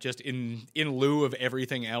 but just in lieu of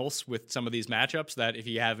everything else with some of these matchups, that if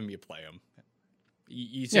you have him, you play him.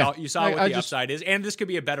 You saw what the upside is, and this could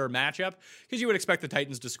be a better matchup because you would expect the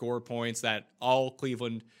Titans to score points that all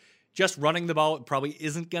Cleveland. Just running the ball probably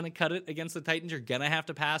isn't going to cut it against the Titans. You're going to have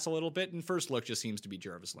to pass a little bit. And first look just seems to be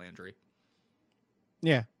Jarvis Landry.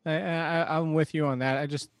 Yeah, I'm with you on that.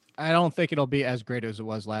 I don't think it'll be as great as it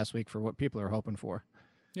was last week for what people are hoping for.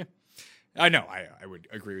 Yeah, I know. I would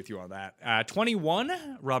agree with you on that. 21,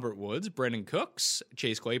 Robert Woods, Brendan Cooks,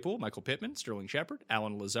 Chase Claypool, Michael Pittman, Sterling Shepard,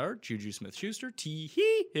 Alan Lazard, Juju Smith-Schuster, T.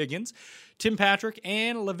 Higgins, Tim Patrick,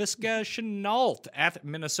 and Laviska Shenault at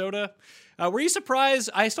Minnesota. Were you surprised?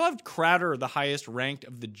 I still have Crowder the highest ranked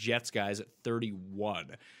of the Jets guys at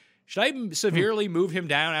 31. Should I severely move him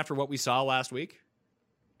down after what we saw last week?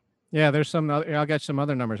 Yeah, there's some other, I'll get some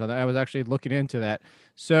other numbers on that. I was actually looking into that.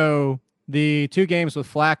 So the 2 games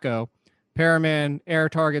with Flacco, Perriman air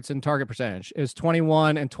targets and target percentage is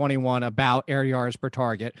 21 and 21 about air yards per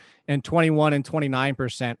target, and 21 and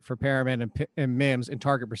 29% for Perriman and Mims in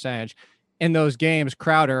target percentage. In those games,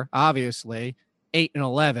 Crowder, obviously, 8 and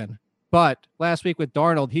 11. But last week with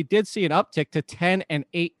Darnold, he did see an uptick to 10 and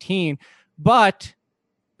 18. But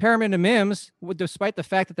Perriman and Mims, despite the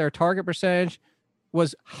fact that their target percentage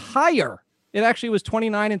was higher, it actually was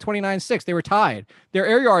 29 and 29.6. They were tied. Their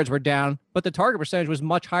air yards were down, but the target percentage was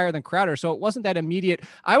much higher than Crowder. So it wasn't that immediate.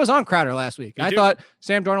 I was on Crowder last week. I thought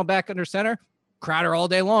Sam Darnold back under center, Crowder all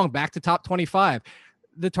day long, back to top 25.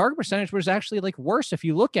 The target percentage was actually like worse if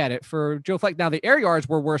you look at it for Joe Flacco. Now the air yards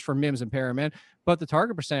were worse for Mims and Perriman, but the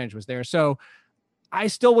target percentage was there. So I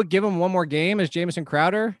still would give him one more game as Jamison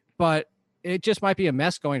Crowder, but it just might be a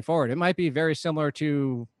mess going forward. It might be very similar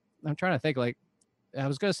to, I'm trying to think, like, I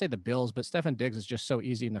was going to say the Bills, but Stefan Diggs is just so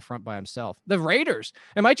easy in the front by himself. The Raiders,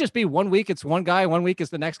 it might just be 1 week it's one guy, 1 week is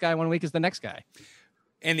the next guy, 1 week is the next guy.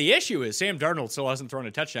 And the issue is Sam Darnold still hasn't thrown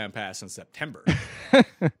a touchdown pass in September.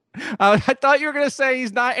 I thought you were going to say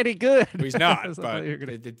he's not any good. Well, he's not, but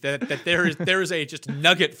there is a just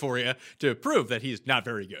nugget for you to prove that he's not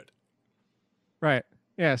very good. Right.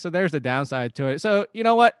 Yeah, so there's the downside to it. So, you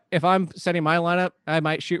know what? If I'm setting my lineup, I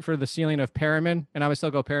might shoot for the ceiling of Perriman, and I would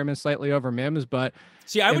still go Perriman slightly over Mims, but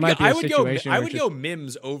see, I would go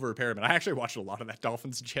Mims over Perriman. I actually watched a lot of that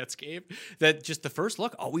Dolphins-Jets game. That just the first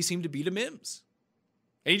look always seemed to be to Mims.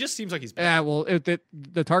 And he just seems like he's better. Yeah, well,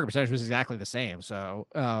 the target percentage was exactly the same, so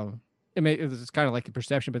it's kind of like a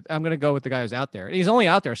perception, but I'm going to go with the guy who's out there. And he's only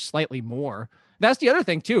out there slightly more. That's the other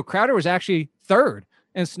thing, too. Crowder was actually third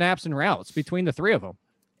in snaps and routes between the 3 of them.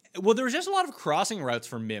 Well, there was just a lot of crossing routes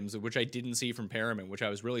from Mims, which I didn't see from Perriman, which I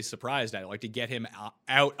was really surprised at. Like to get him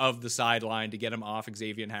out of the sideline, to get him off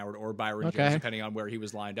Xavier Howard or Byron Jones, depending on where he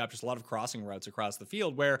was lined up. Just a lot of crossing routes across the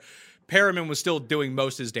field where Perriman was still doing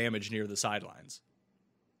most of his damage near the sidelines.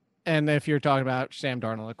 And if you're talking about Sam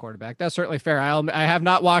Darnold at quarterback, that's certainly fair. I have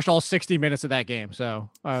not watched all 60 minutes of that game, so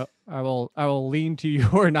I will lean to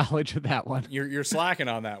your knowledge of that one. You're slacking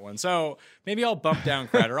on that one, so maybe I'll bump down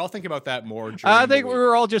Crowder. I'll think about that more. I think we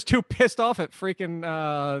were all just too pissed off at freaking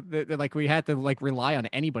like we had to like rely on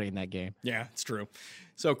anybody in that game. Yeah, it's true.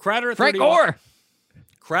 So Crowder at Frank 31. Gore.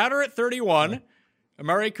 Crowder at 31.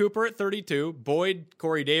 Amari Cooper at 32. Boyd,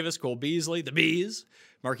 Corey Davis, Cole Beasley, the Bees.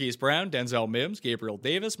 Marquise Brown, Denzel Mims, Gabriel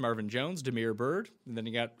Davis, Marvin Jones, Damiere Byrd. And then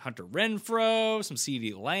you got Hunter Renfrow, some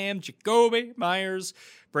CeeDee Lamb, Jacoby Myers,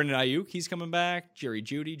 Brendan Ayuk, he's coming back, Jerry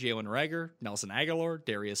Jeudy, Jalen Reagor, Nelson Aguilar,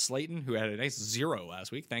 Darius Slayton, who had a nice 0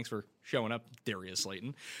 last week. Thanks for showing up, Darius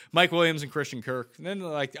Slayton. Mike Williams and Christian Kirk. And then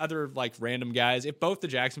like other like random guys. If both the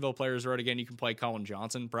Jacksonville players are out again, you can play Colin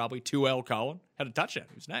Johnson, probably 2L Colin. Had a touchdown.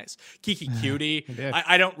 It was nice. Kiki Cutie.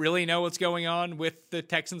 I don't really know what's going on with the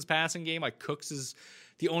Texans passing game. Like Cooks is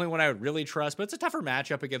the only one I would really trust, but it's a tougher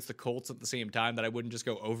matchup against the Colts at the same time that I wouldn't just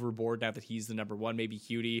go overboard now that he's the number one. Maybe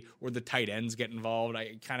Cutie or the tight ends get involved.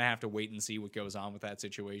 I kind of have to wait and see what goes on with that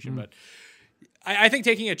situation. But I think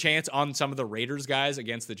taking a chance on some of the Raiders guys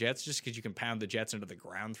against the Jets, just because you can pound the Jets into the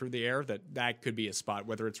ground through the air, that could be a spot,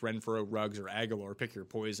 whether it's Renfrow, Ruggs, or Aguilar, pick your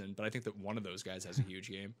poison. But I think that one of those guys has a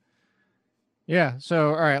huge game. Yeah. So,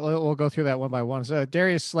 all right, we'll go through that one by one. So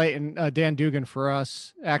Darius Slayton, Dan Dugan for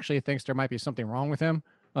us actually thinks there might be something wrong with him.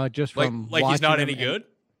 Just from like he's not any good.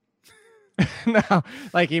 No,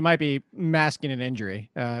 like he might be masking an injury.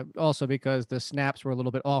 Also because the snaps were a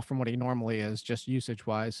little bit off from what he normally is, just usage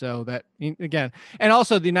wise. So that again, and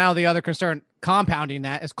also the other concern compounding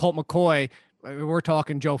that is Colt McCoy. We're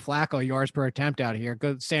talking Joe Flacco yards per attempt out here.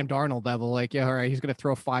 Good Sam Darnold level. Like, yeah, all right, he's going to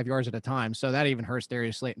throw 5 yards at a time. So that even hurts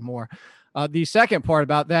Darius Slayton more. The second part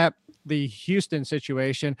about that, the Houston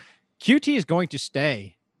situation, QT is going to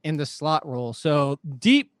stay in the slot role. So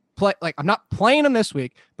deep play, like I'm not playing him this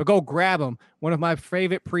week, but go grab him. One of my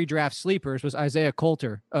favorite pre-draft sleepers was Isaiah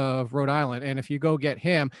Coulter of Rhode Island. And if you go get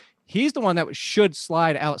him, he's the one that should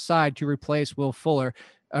slide outside to replace Will Fuller.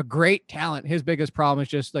 A great talent. His biggest problem is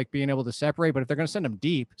just like being able to separate. But if they're going to send him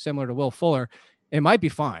deep, similar to Will Fuller, it might be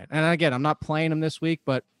fine. And again, I'm not playing him this week,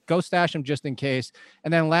 but go stash him just in case.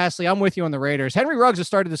 And then lastly, I'm with you on the Raiders. Henry Ruggs has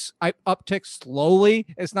started this uptick slowly.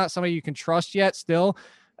 It's not somebody you can trust yet still.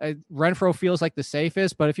 Renfro feels like the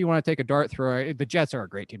safest, but if you want to take a dart throw, the Jets are a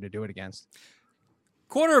great team to do it against.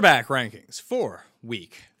 Quarterback rankings for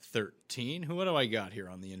week 13. What do I got here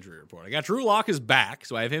on the injury report? I got Drew Lock is back,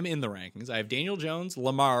 so I have him in the rankings. I have Daniel Jones,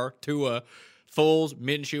 Lamar, Tua, Foles,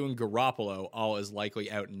 Minshew, and Garoppolo all as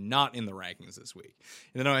likely out, not in the rankings this week.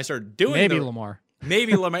 And then when I started doing Lamar.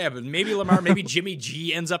 Maybe Lamar, but maybe Lamar, maybe Jimmy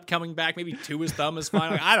G ends up coming back. Maybe Tua's thumb is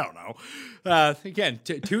fine. I don't know. Again,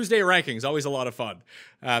 Tuesday rankings, always a lot of fun.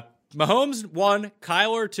 Mahomes 1,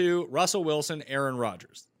 Kyler 2, Russell Wilson, Aaron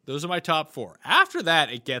Rodgers. Those are my top 4. After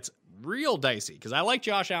that, it gets real dicey because I like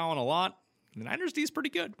Josh Allen a lot. The Niners D's pretty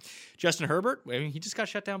good. Justin Herbert, I mean, he just got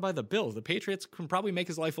shut down by the Bills. The Patriots can probably make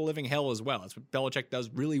his life a living hell as well. That's what Belichick does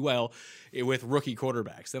really well with rookie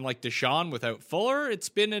quarterbacks. Then like Deshaun without Fuller, it's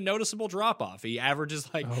been a noticeable drop-off. He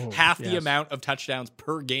averages like half the amount of touchdowns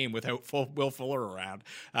per game without Will Fuller around.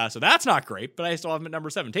 So that's not great, but I still have him at number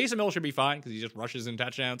 7. Taysom Hill should be fine because he just rushes in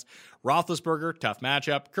touchdowns. Roethlisberger, tough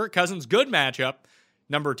matchup. Kirk Cousins, good matchup.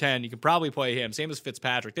 Number 10, you can probably play him. Same as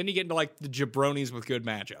Fitzpatrick. Then you get into like the jabronis with good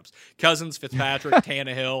matchups. Cousins, Fitzpatrick,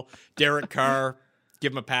 Tannehill, Derek Carr.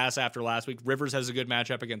 Give him a pass after last week. Rivers has a good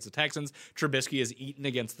matchup against the Texans. Trubisky is eaten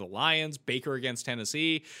against the Lions. Baker against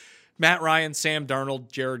Tennessee. Matt Ryan, Sam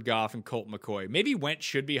Darnold, Jared Goff, and Colt McCoy. Maybe Wentz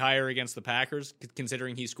should be higher against the Packers,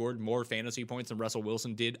 considering he scored more fantasy points than Russell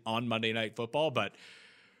Wilson did on Monday Night Football. But,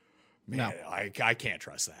 man, no. I can't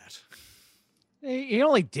trust that. He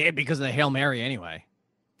only did because of the Hail Mary anyway.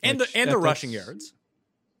 And the rushing yards.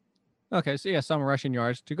 Okay, so yeah, some rushing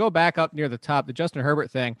yards. To go back up near the top, the Justin Herbert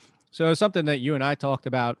thing. So something that you and I talked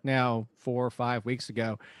about now 4 or 5 weeks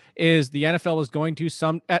ago is the NFL is going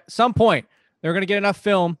to at some point, they're going to get enough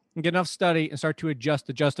film and get enough study and start to adjust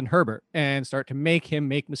to Justin Herbert and start to make him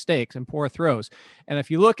make mistakes and poor throws. And if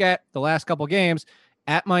you look at the last couple games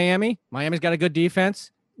at Miami's got a good defense.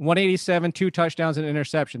 187, 2 touchdowns and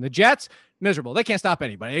interception. The Jets, miserable. They can't stop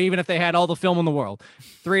anybody, even if they had all the film in the world.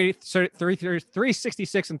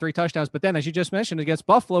 366 and 3 touchdowns. But then, as you just mentioned, against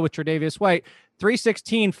Buffalo with Tre'Davious White,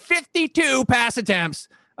 316, 52 pass attempts,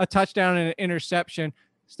 a touchdown and an interception.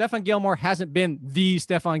 Stephon Gilmore hasn't been the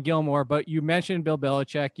Stephon Gilmore, but you mentioned Bill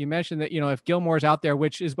Belichick. You mentioned that, if Gilmore's out there,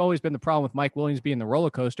 which has always been the problem with Mike Williams being the roller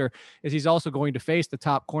coaster, is he's also going to face the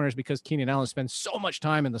top corners because Keenan Allen spends so much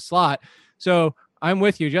time in the slot. So I'm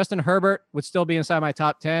with you. Justin Herbert would still be inside my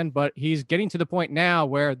top 10, but he's getting to the point now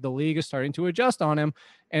where the league is starting to adjust on him,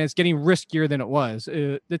 and it's getting riskier than it was.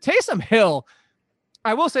 The Taysom Hill,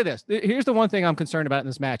 I will say this. Here's the one thing I'm concerned about in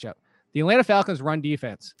this matchup. The Atlanta Falcons run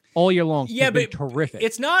defense all year long. Yeah, but terrific.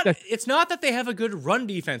 It's not that they have a good run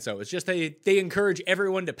defense, though. It's just they encourage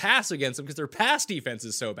everyone to pass against them because their pass defense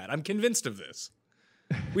is so bad. I'm convinced of this.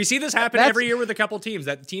 We see this happen every year with a couple teams,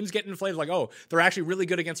 that teams get inflated like, oh, they're actually really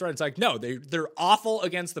good against the run. It's like, no, they're awful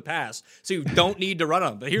against the pass, so you don't need to run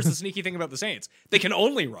them. But here's the sneaky thing about the Saints. They can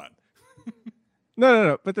only run.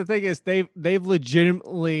 No. But the thing is, they've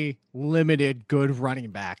legitimately limited good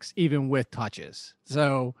running backs, even with touches.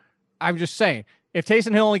 So I'm just saying, if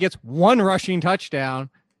Taysom Hill only gets 1 rushing touchdown,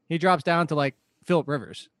 he drops down to like Phillip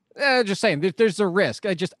Rivers. Just saying, there's a risk.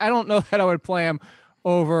 I don't know that I would play him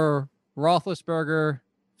over Roethlisberger,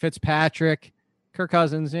 Fitzpatrick, Kirk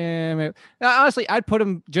Cousins. Honestly, I'd put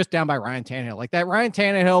him just down by Ryan Tannehill. Like that Ryan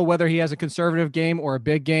Tannehill, whether he has a conservative game or a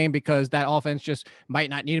big game because that offense just might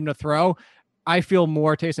not need him to throw, I feel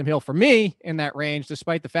more Taysom Hill for me in that range,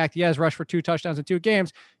 despite the fact he has rushed for 2 touchdowns in 2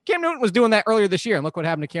 games. Cam Newton was doing that earlier this year, and look what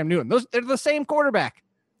happened to Cam Newton. They're the same quarterback.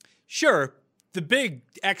 Sure. The big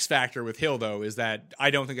X factor with Hill, though, is that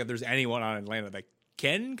I don't think that there's anyone on Atlanta that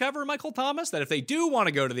can cover Michael Thomas, that if they do want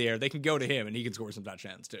to go to the air, they can go to him, and he can score some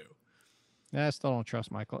touchdowns, too. I still don't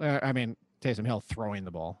trust Michael. Taysom Hill throwing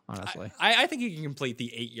the ball, honestly. I think he can complete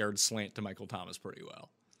the 8-yard slant to Michael Thomas pretty well.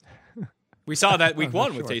 We saw that week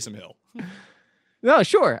 1 with Taysom Hill. No,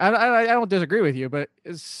 sure. I don't disagree with you, but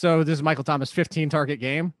so this is Michael Thomas 15 target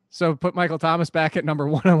game. So put Michael Thomas back at number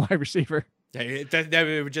 1 on wide receiver. Yeah,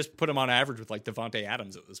 that would just put him on average with like Devontae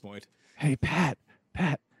Adams at this point. Hey, Pat,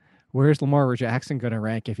 where's Lamar Jackson going to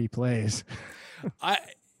rank if he plays?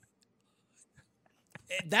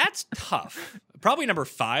 That's tough. Probably number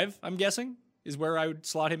 5, I'm guessing, is where I would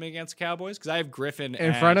slot him against the Cowboys because I have Griffin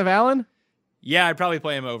in front of Allen. Yeah, I'd probably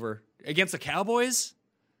play him over against the Cowboys.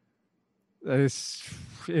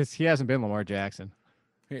 He hasn't been Lamar Jackson.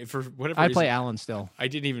 For whatever I'd reason, play Allen still. I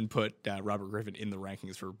didn't even put Robert Griffin in the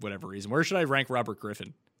rankings for whatever reason. Where should I rank Robert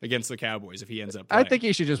Griffin against the Cowboys if he ends up playing? I think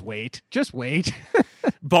you should just wait. Just wait.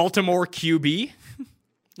 Baltimore QB.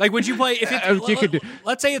 Like, would you play if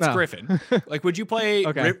let's say it's Griffin? Like, would you play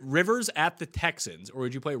Rivers at the Texans, or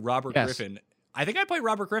would you play Robert Griffin? I think I'd play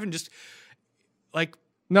Robert Griffin. Just like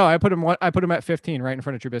no, I put him at 15, right in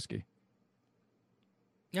front of Trubisky.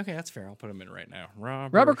 Okay, that's fair. I'll put him in right now.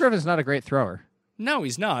 Robert Griffin's not a great thrower. No,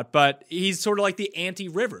 he's not. But he's sort of like the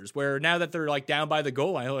anti-Rivers, where now that they're like down by the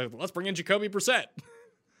goal line, like, let's bring in Jacoby Brissett.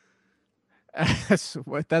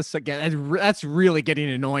 That's really getting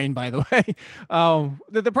annoying, by the way.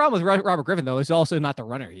 The problem with Robert Griffin, though, is also not the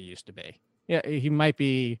runner he used to be. Yeah, he might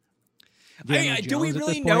be. Do we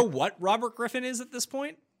really know what Robert Griffin is at this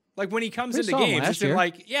point? Like when he comes into games, it's been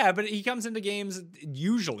like, yeah, but he comes into games,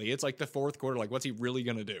 usually it's like the fourth quarter. Like, what's he really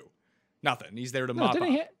going to do? Nothing. He's there to mop up.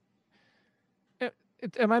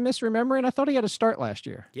 Am I misremembering? I thought he had a start last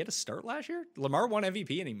year. He had a start last year? Lamar won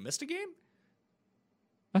MVP and he missed a game?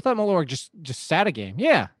 I thought Malloy just sat a game.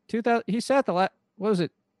 Yeah. He sat what was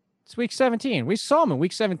it? It's week 17. We saw him in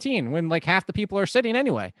week 17 when like half the people are sitting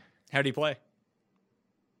anyway. How'd he play?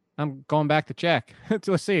 I'm going back to check.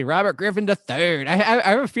 Let's see. Robert Griffin III. I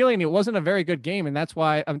have a feeling it wasn't a very good game, and that's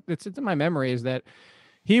why it's in my memory is that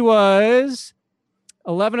he was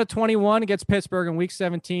 11 of 21 against Pittsburgh in week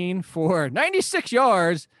 17 for 96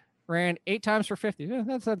 yards, ran 8 times for 50.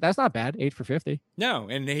 Yeah, that's not bad. 8 for 50. No,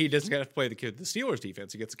 and he doesn't have to play the Steelers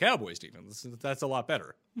defense. He gets the Cowboys defense. That's a lot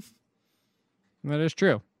better. That is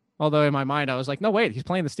true. Although in my mind, I was like, no, wait, he's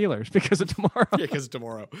playing the Steelers because of tomorrow. Yeah, because of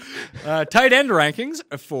tomorrow. Tight end rankings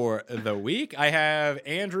for the week. I have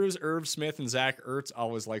Andrews, Irv Smith, and Zach Ertz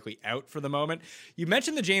always likely out for the moment. You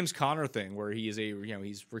mentioned the James Conner thing where he is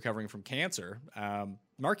he's recovering from cancer.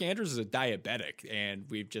 Mark Andrews is a diabetic, and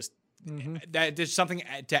we've just there's something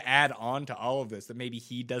to add on to all of this that maybe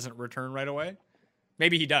he doesn't return right away.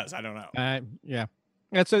 Maybe he does. I don't know. Yeah,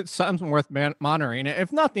 it's something worth monitoring.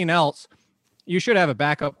 If nothing else, you should have a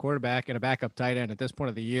backup quarterback and a backup tight end at this point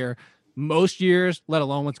of the year. Most years, let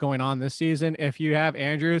alone what's going on this season. If you have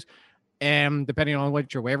Andrews, and depending on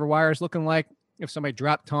what your waiver wire is looking like, if somebody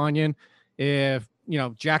dropped Tonyan, if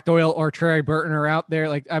Jack Doyle or Trey Burton are out there,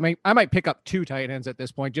 like I might pick up 2 tight ends at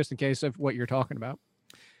this point just in case of what you're talking about.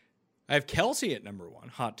 I have Kelsey at number 1.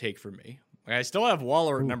 Hot take for me. I still have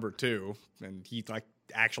Waller at number 2, and he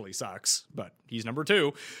actually sucks, but he's number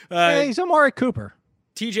 2. He's Amari Cooper.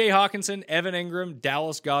 TJ Hawkinson, Evan Ingram,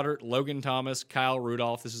 Dallas Goedert, Logan Thomas, Kyle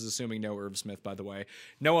Rudolph. This is assuming no Irv Smith, by the way.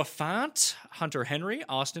 Noah Fant, Hunter Henry,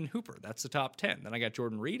 Austin Hooper. That's the top 10. Then I got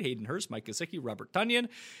Jordan Reed, Hayden Hurst, Mike Gesicki, Robert Tonyan,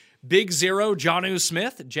 Big Zero, Jonnu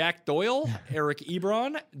Smith, Jack Doyle, Eric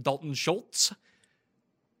Ebron, Dalton Schultz,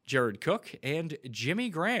 Jared Cook, and Jimmy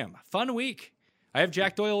Graham. Fun week. I have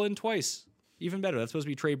Jack Doyle in twice. Even better. That's supposed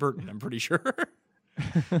to be Trey Burton, I'm pretty sure.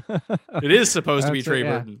 It is supposed to be Trey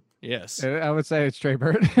Burton. Yes. I would say it's Trey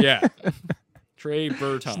Burton. Yeah. Trey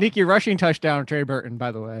Burton. Sneaky rushing touchdown, Trey Burton,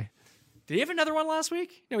 by the way. Did he have another one last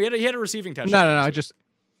week? No, he had a receiving touchdown. No. I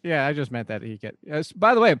just meant that he get.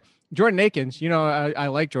 By the way, Jordan Akins, I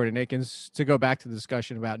like Jordan Akins. To go back to the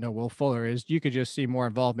discussion about no Will Fuller, is you could just see more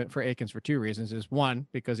involvement for Akins for 2 reasons. Is one,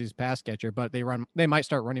 because he's a pass catcher, but they might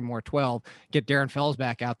start running more 12, get Darren Fells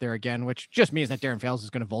back out there again, which just means that Darren Fells is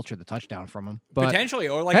going to vulture the touchdown from him. But, potentially,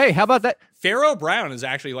 or hey, how about that? Pharaoh Brown is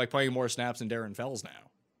actually playing more snaps than Darren Fells now.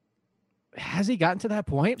 Has he gotten to that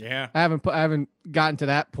point? Yeah, I haven't gotten to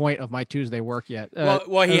that point of my Tuesday work yet.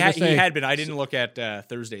 Well, he had been. I didn't look at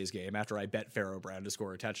Thursday's game after I bet Pharaoh Brown to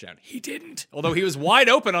score a touchdown. He didn't, although he was wide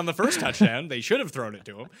open on the first touchdown. They should have thrown it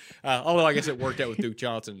to him. Although I guess it worked out with Duke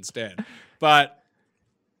Johnson instead. But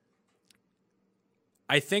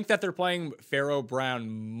I think that they're playing Pharaoh Brown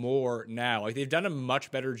more now. They've done a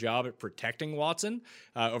much better job at protecting Watson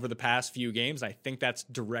over the past few games. I think that's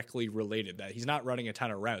directly related. That he's not running a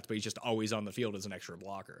ton of routes, but he's just always on the field as an extra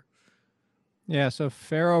blocker. Yeah, so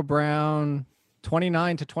Pharaoh Brown,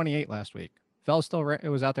 29 to 28 last week. Fells it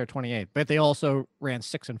was out there 28, but they also ran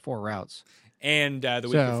 6 and 4 routes. And the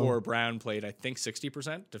week before, Brown played, I think,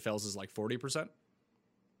 60%. To Fells is 40%.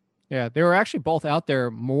 Yeah, they were actually both out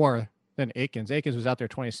there more than Akins. Akins was out there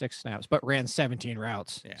 26 snaps, but ran 17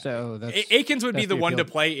 routes. Yeah. So Akins would be the one to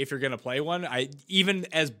appeal. play if you're going to play one. Even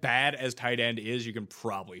as bad as tight end is, you can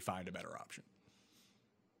probably find a better option.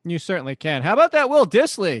 You certainly can. How about that Will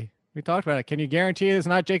Dissly? We talked about it. Can you guarantee it's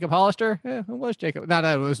not Jacob Hollister? Yeah, it was Jacob. Not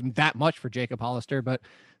that it was that much for Jacob Hollister, but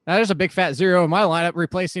that is a big fat zero in my lineup,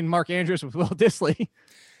 replacing Mark Andrews with Will Dissly.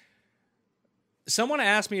 Someone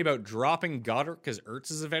asked me about dropping Goddard because Ertz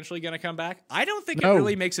is eventually going to come back. I don't think No. it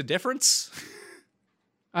really makes a difference.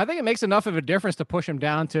 I think it makes enough of a difference to push him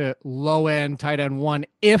down to low end tight end 1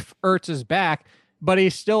 if Ertz is back, but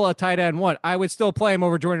he's still a tight end 1. I would still play him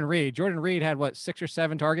over Jordan Reed. Jordan Reed had 6 or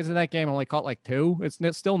 7 targets in that game, only caught 2.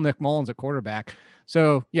 It's still Nick Mullins at quarterback.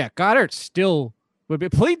 So yeah, Goddard still would be.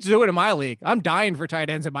 Please do it in my league. I'm dying for tight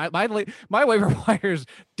ends in my league. My waiver wire is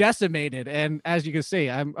decimated, and as you can see,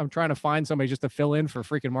 I'm trying to find somebody just to fill in for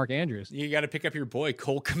freaking Mark Andrews. You got to pick up your boy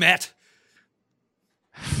Cole Kmet.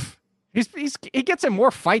 He gets in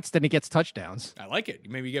more fights than he gets touchdowns. I like it.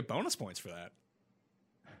 Maybe you get bonus points for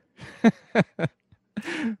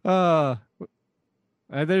that.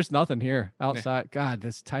 There's nothing here outside. God,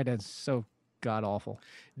 this tight end's so god awful.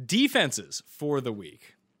 Defenses for the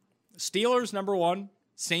week. Steelers number 1,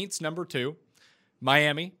 Saints number 2,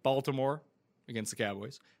 Miami, Baltimore against the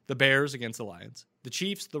Cowboys, the Bears against the Lions, the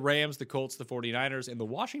Chiefs, the Rams, the Colts, the 49ers, and the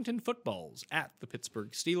Washington Footballs at the Pittsburgh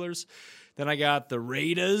Steelers. Then I got the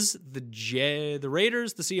Raiders, the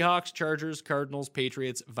Raiders, the Seahawks, Chargers, Cardinals,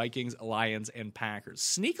 Patriots, Vikings, Lions, and Packers.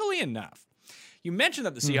 Sneakily enough, you mentioned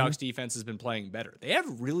that the Seahawks defense has been playing better. They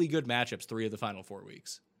have really good matchups 3 of the final 4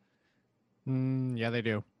 weeks. Yeah, they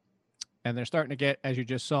do. And they're starting to get, as you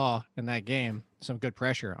just saw in that game, some good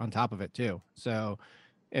pressure on top of it too. So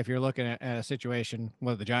if you're looking at a situation,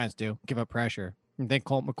 what do the Giants do? Give up pressure. I think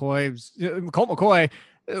Colt McCoy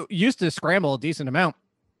used to scramble a decent amount.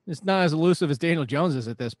 It's not as elusive as Daniel Jones is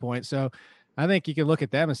at this point. So I think you can look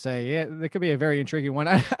at them and say, yeah, that could be a very intriguing one.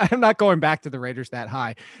 I'm not going back to the Raiders that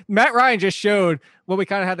high. Matt Ryan just showed what we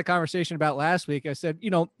kind of had the conversation about last week. I said,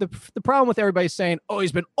 the problem with everybody saying, oh,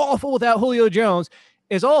 he's been awful without Julio Jones,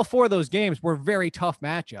 is all 4 of those games were very tough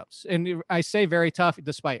matchups. And I say very tough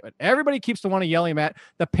despite what everybody keeps to want to yell him at.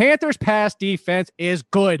 The Panthers' pass defense is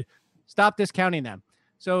good. Stop discounting them.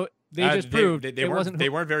 So they just proved they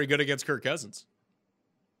weren't very good against Kirk Cousins.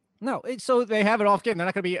 No, so they have an off game. They're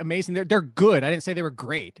not going to be amazing. They're good. I didn't say they were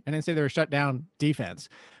great. I didn't say they were shut down defense.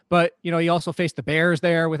 But, he also faced the Bears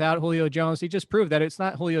there without Julio Jones. He just proved that it's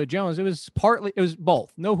not Julio Jones. It was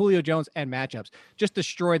both. No Julio Jones and matchups. Just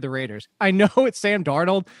destroyed the Raiders. I know it's Sam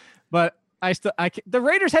Darnold, but the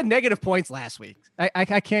Raiders had negative points last week.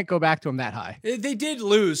 I can't go back to them that high. They did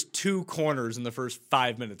lose 2 corners in the first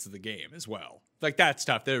 5 minutes of the game as well. That's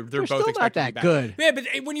tough. They're both still expected not to be that back. good. Yeah, but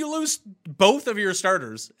when you lose both of your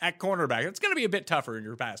starters at cornerback, it's going to be a bit tougher in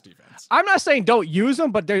your pass defense. I'm not saying don't use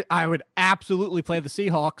them, but I would absolutely play the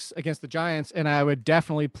Seahawks against the Giants, and I would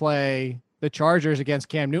definitely play the Chargers against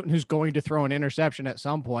Cam Newton, who's going to throw an interception at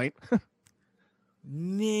some point.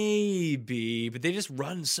 Maybe, but they just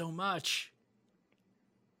run so much.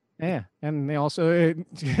 Yeah, and they also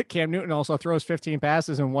Cam Newton also throws 15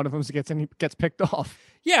 passes, and one of them gets picked off.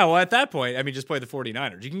 Yeah, well, at that point, just play the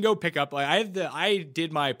 49ers. You can go pick up. I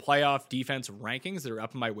did my playoff defense rankings. They're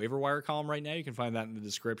up in my waiver wire column right now. You can find that in the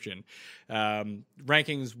description.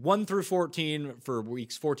 Rankings 1 through 14 for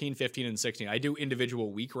weeks 14, 15, and 16. I do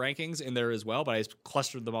individual week rankings in there as well, but I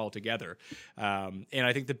clustered them all together. And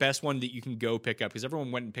I think the best one that you can go pick up, because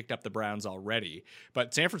everyone went and picked up the Browns already,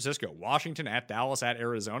 but San Francisco, Washington, at Dallas, at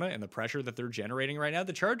Arizona, and the pressure that they're generating right now.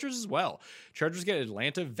 The Chargers as well. Chargers get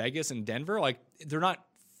Atlanta, Vegas, and Denver.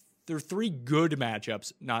 They're 3 good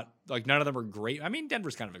matchups. Not none of them are great.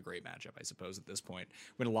 Denver's kind of a great matchup, I suppose, at this point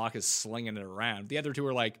when Locke is slinging it around. The other 2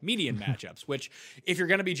 are median matchups, which if you're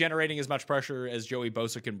going to be generating as much pressure as Joey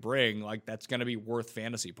Bosa can bring, that's going to be worth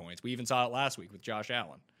fantasy points. We even saw it last week with Josh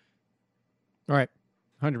Allen. All right,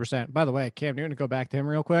 100%. By the way, Cam Newton, to go back to him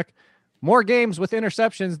real quick, more games with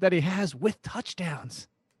interceptions that he has with touchdowns.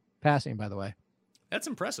 Passing, by the way. That's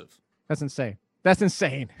impressive. That's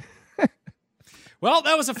insane. Well,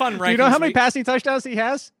 that was a fun ranking. Do you know how many passing touchdowns he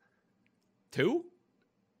has? 2?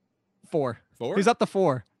 4. 4? He's up to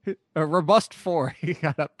 4. A robust 4 he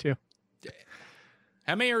got up to.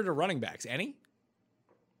 How many are to running backs? Any?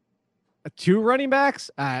 2 running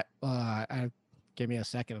backs? Give me a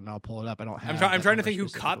second and I'll pull it up. I don't have. I'm trying to think who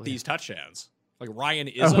caught these touchdowns. Ryan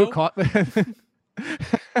Izzo? Who caught?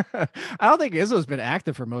 I don't think Izzo's been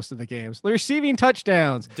active for most of the games. The receiving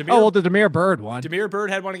touchdowns. The Damiere Byrd one. Damiere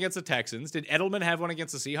Byrd had one against the Texans. Did Edelman have one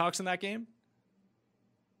against the Seahawks in that game?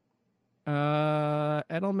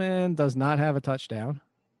 Edelman does not have a touchdown.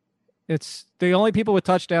 It's the only people with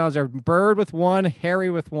touchdowns are Bird with 1, Harry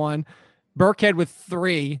with 1, Burkhead with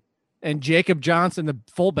 3, and Jacob Johnson, the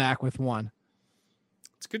fullback, with 1.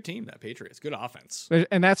 It's a good team, that Patriots. Good offense.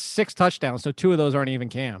 And that's 6 touchdowns, so 2 of those aren't even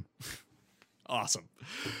Cam. Awesome.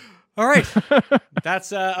 All right.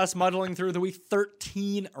 That's us muddling through the week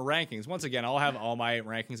 13 rankings. Once again, I'll have all my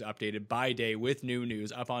rankings updated by day with new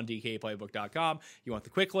news up on DKPlaybook.com. You want the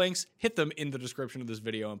quick links? Hit them in the description of this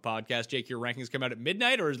video and podcast. Jake, your rankings come out at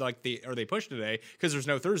midnight, or are they pushed today because there's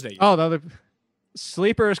no Thursday yet? Oh, the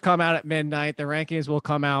sleepers come out at midnight. The rankings will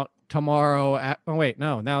come out tomorrow.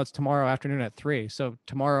 Now it's tomorrow afternoon at 3. So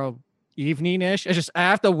tomorrow evening-ish. I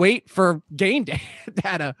have to wait for game day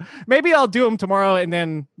data. Maybe I'll do them tomorrow and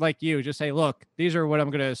then, like you, just say, look, these are what I'm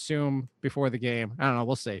going to assume before the game. I don't know.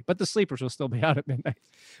 We'll see. But the sleepers will still be out at midnight.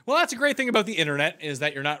 Well, that's a great thing about the internet, is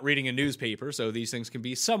that you're not reading a newspaper, so these things can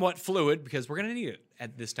be somewhat fluid because we're going to need it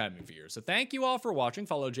at this time of year. So thank you all for watching.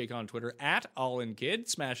 Follow Jake on Twitter at AllInKid.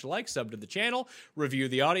 Smash a like, sub to the channel, review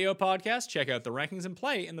the audio podcast, check out the rankings, and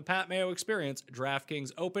play in the Pat Mayo Experience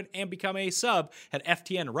DraftKings Open, and become a sub at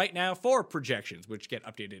FTN right now for projections, which get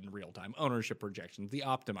updated in real time. Ownership projections, the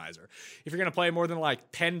optimizer. If you're going to play more than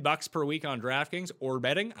like $10 per week on DraftKings or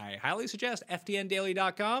betting, I highly suggest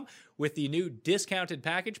FTNDaily.com with the new discounted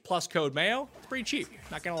package plus code Mayo. It's pretty cheap,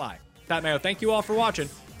 not going to lie. Pat Mayo, thank you all for watching.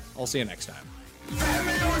 I'll see you next time. Pat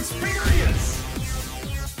Mayo Experience!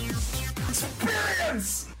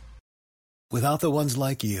 Experience! Without the ones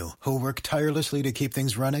like you, who work tirelessly to keep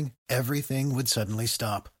things running, everything would suddenly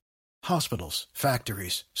stop. Hospitals,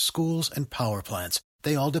 factories, schools, and power plants,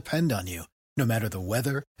 they all depend on you. No matter the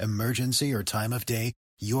weather, emergency, or time of day,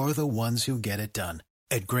 you're the ones who get it done.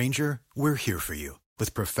 At Grainger, we're here for you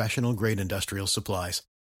with professional-grade industrial supplies.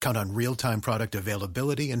 Count on real-time product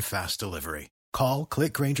availability and fast delivery. Call,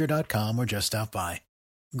 click Grainger.com, or just stop by.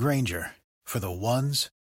 Grainger, for the ones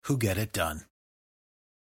who get it done.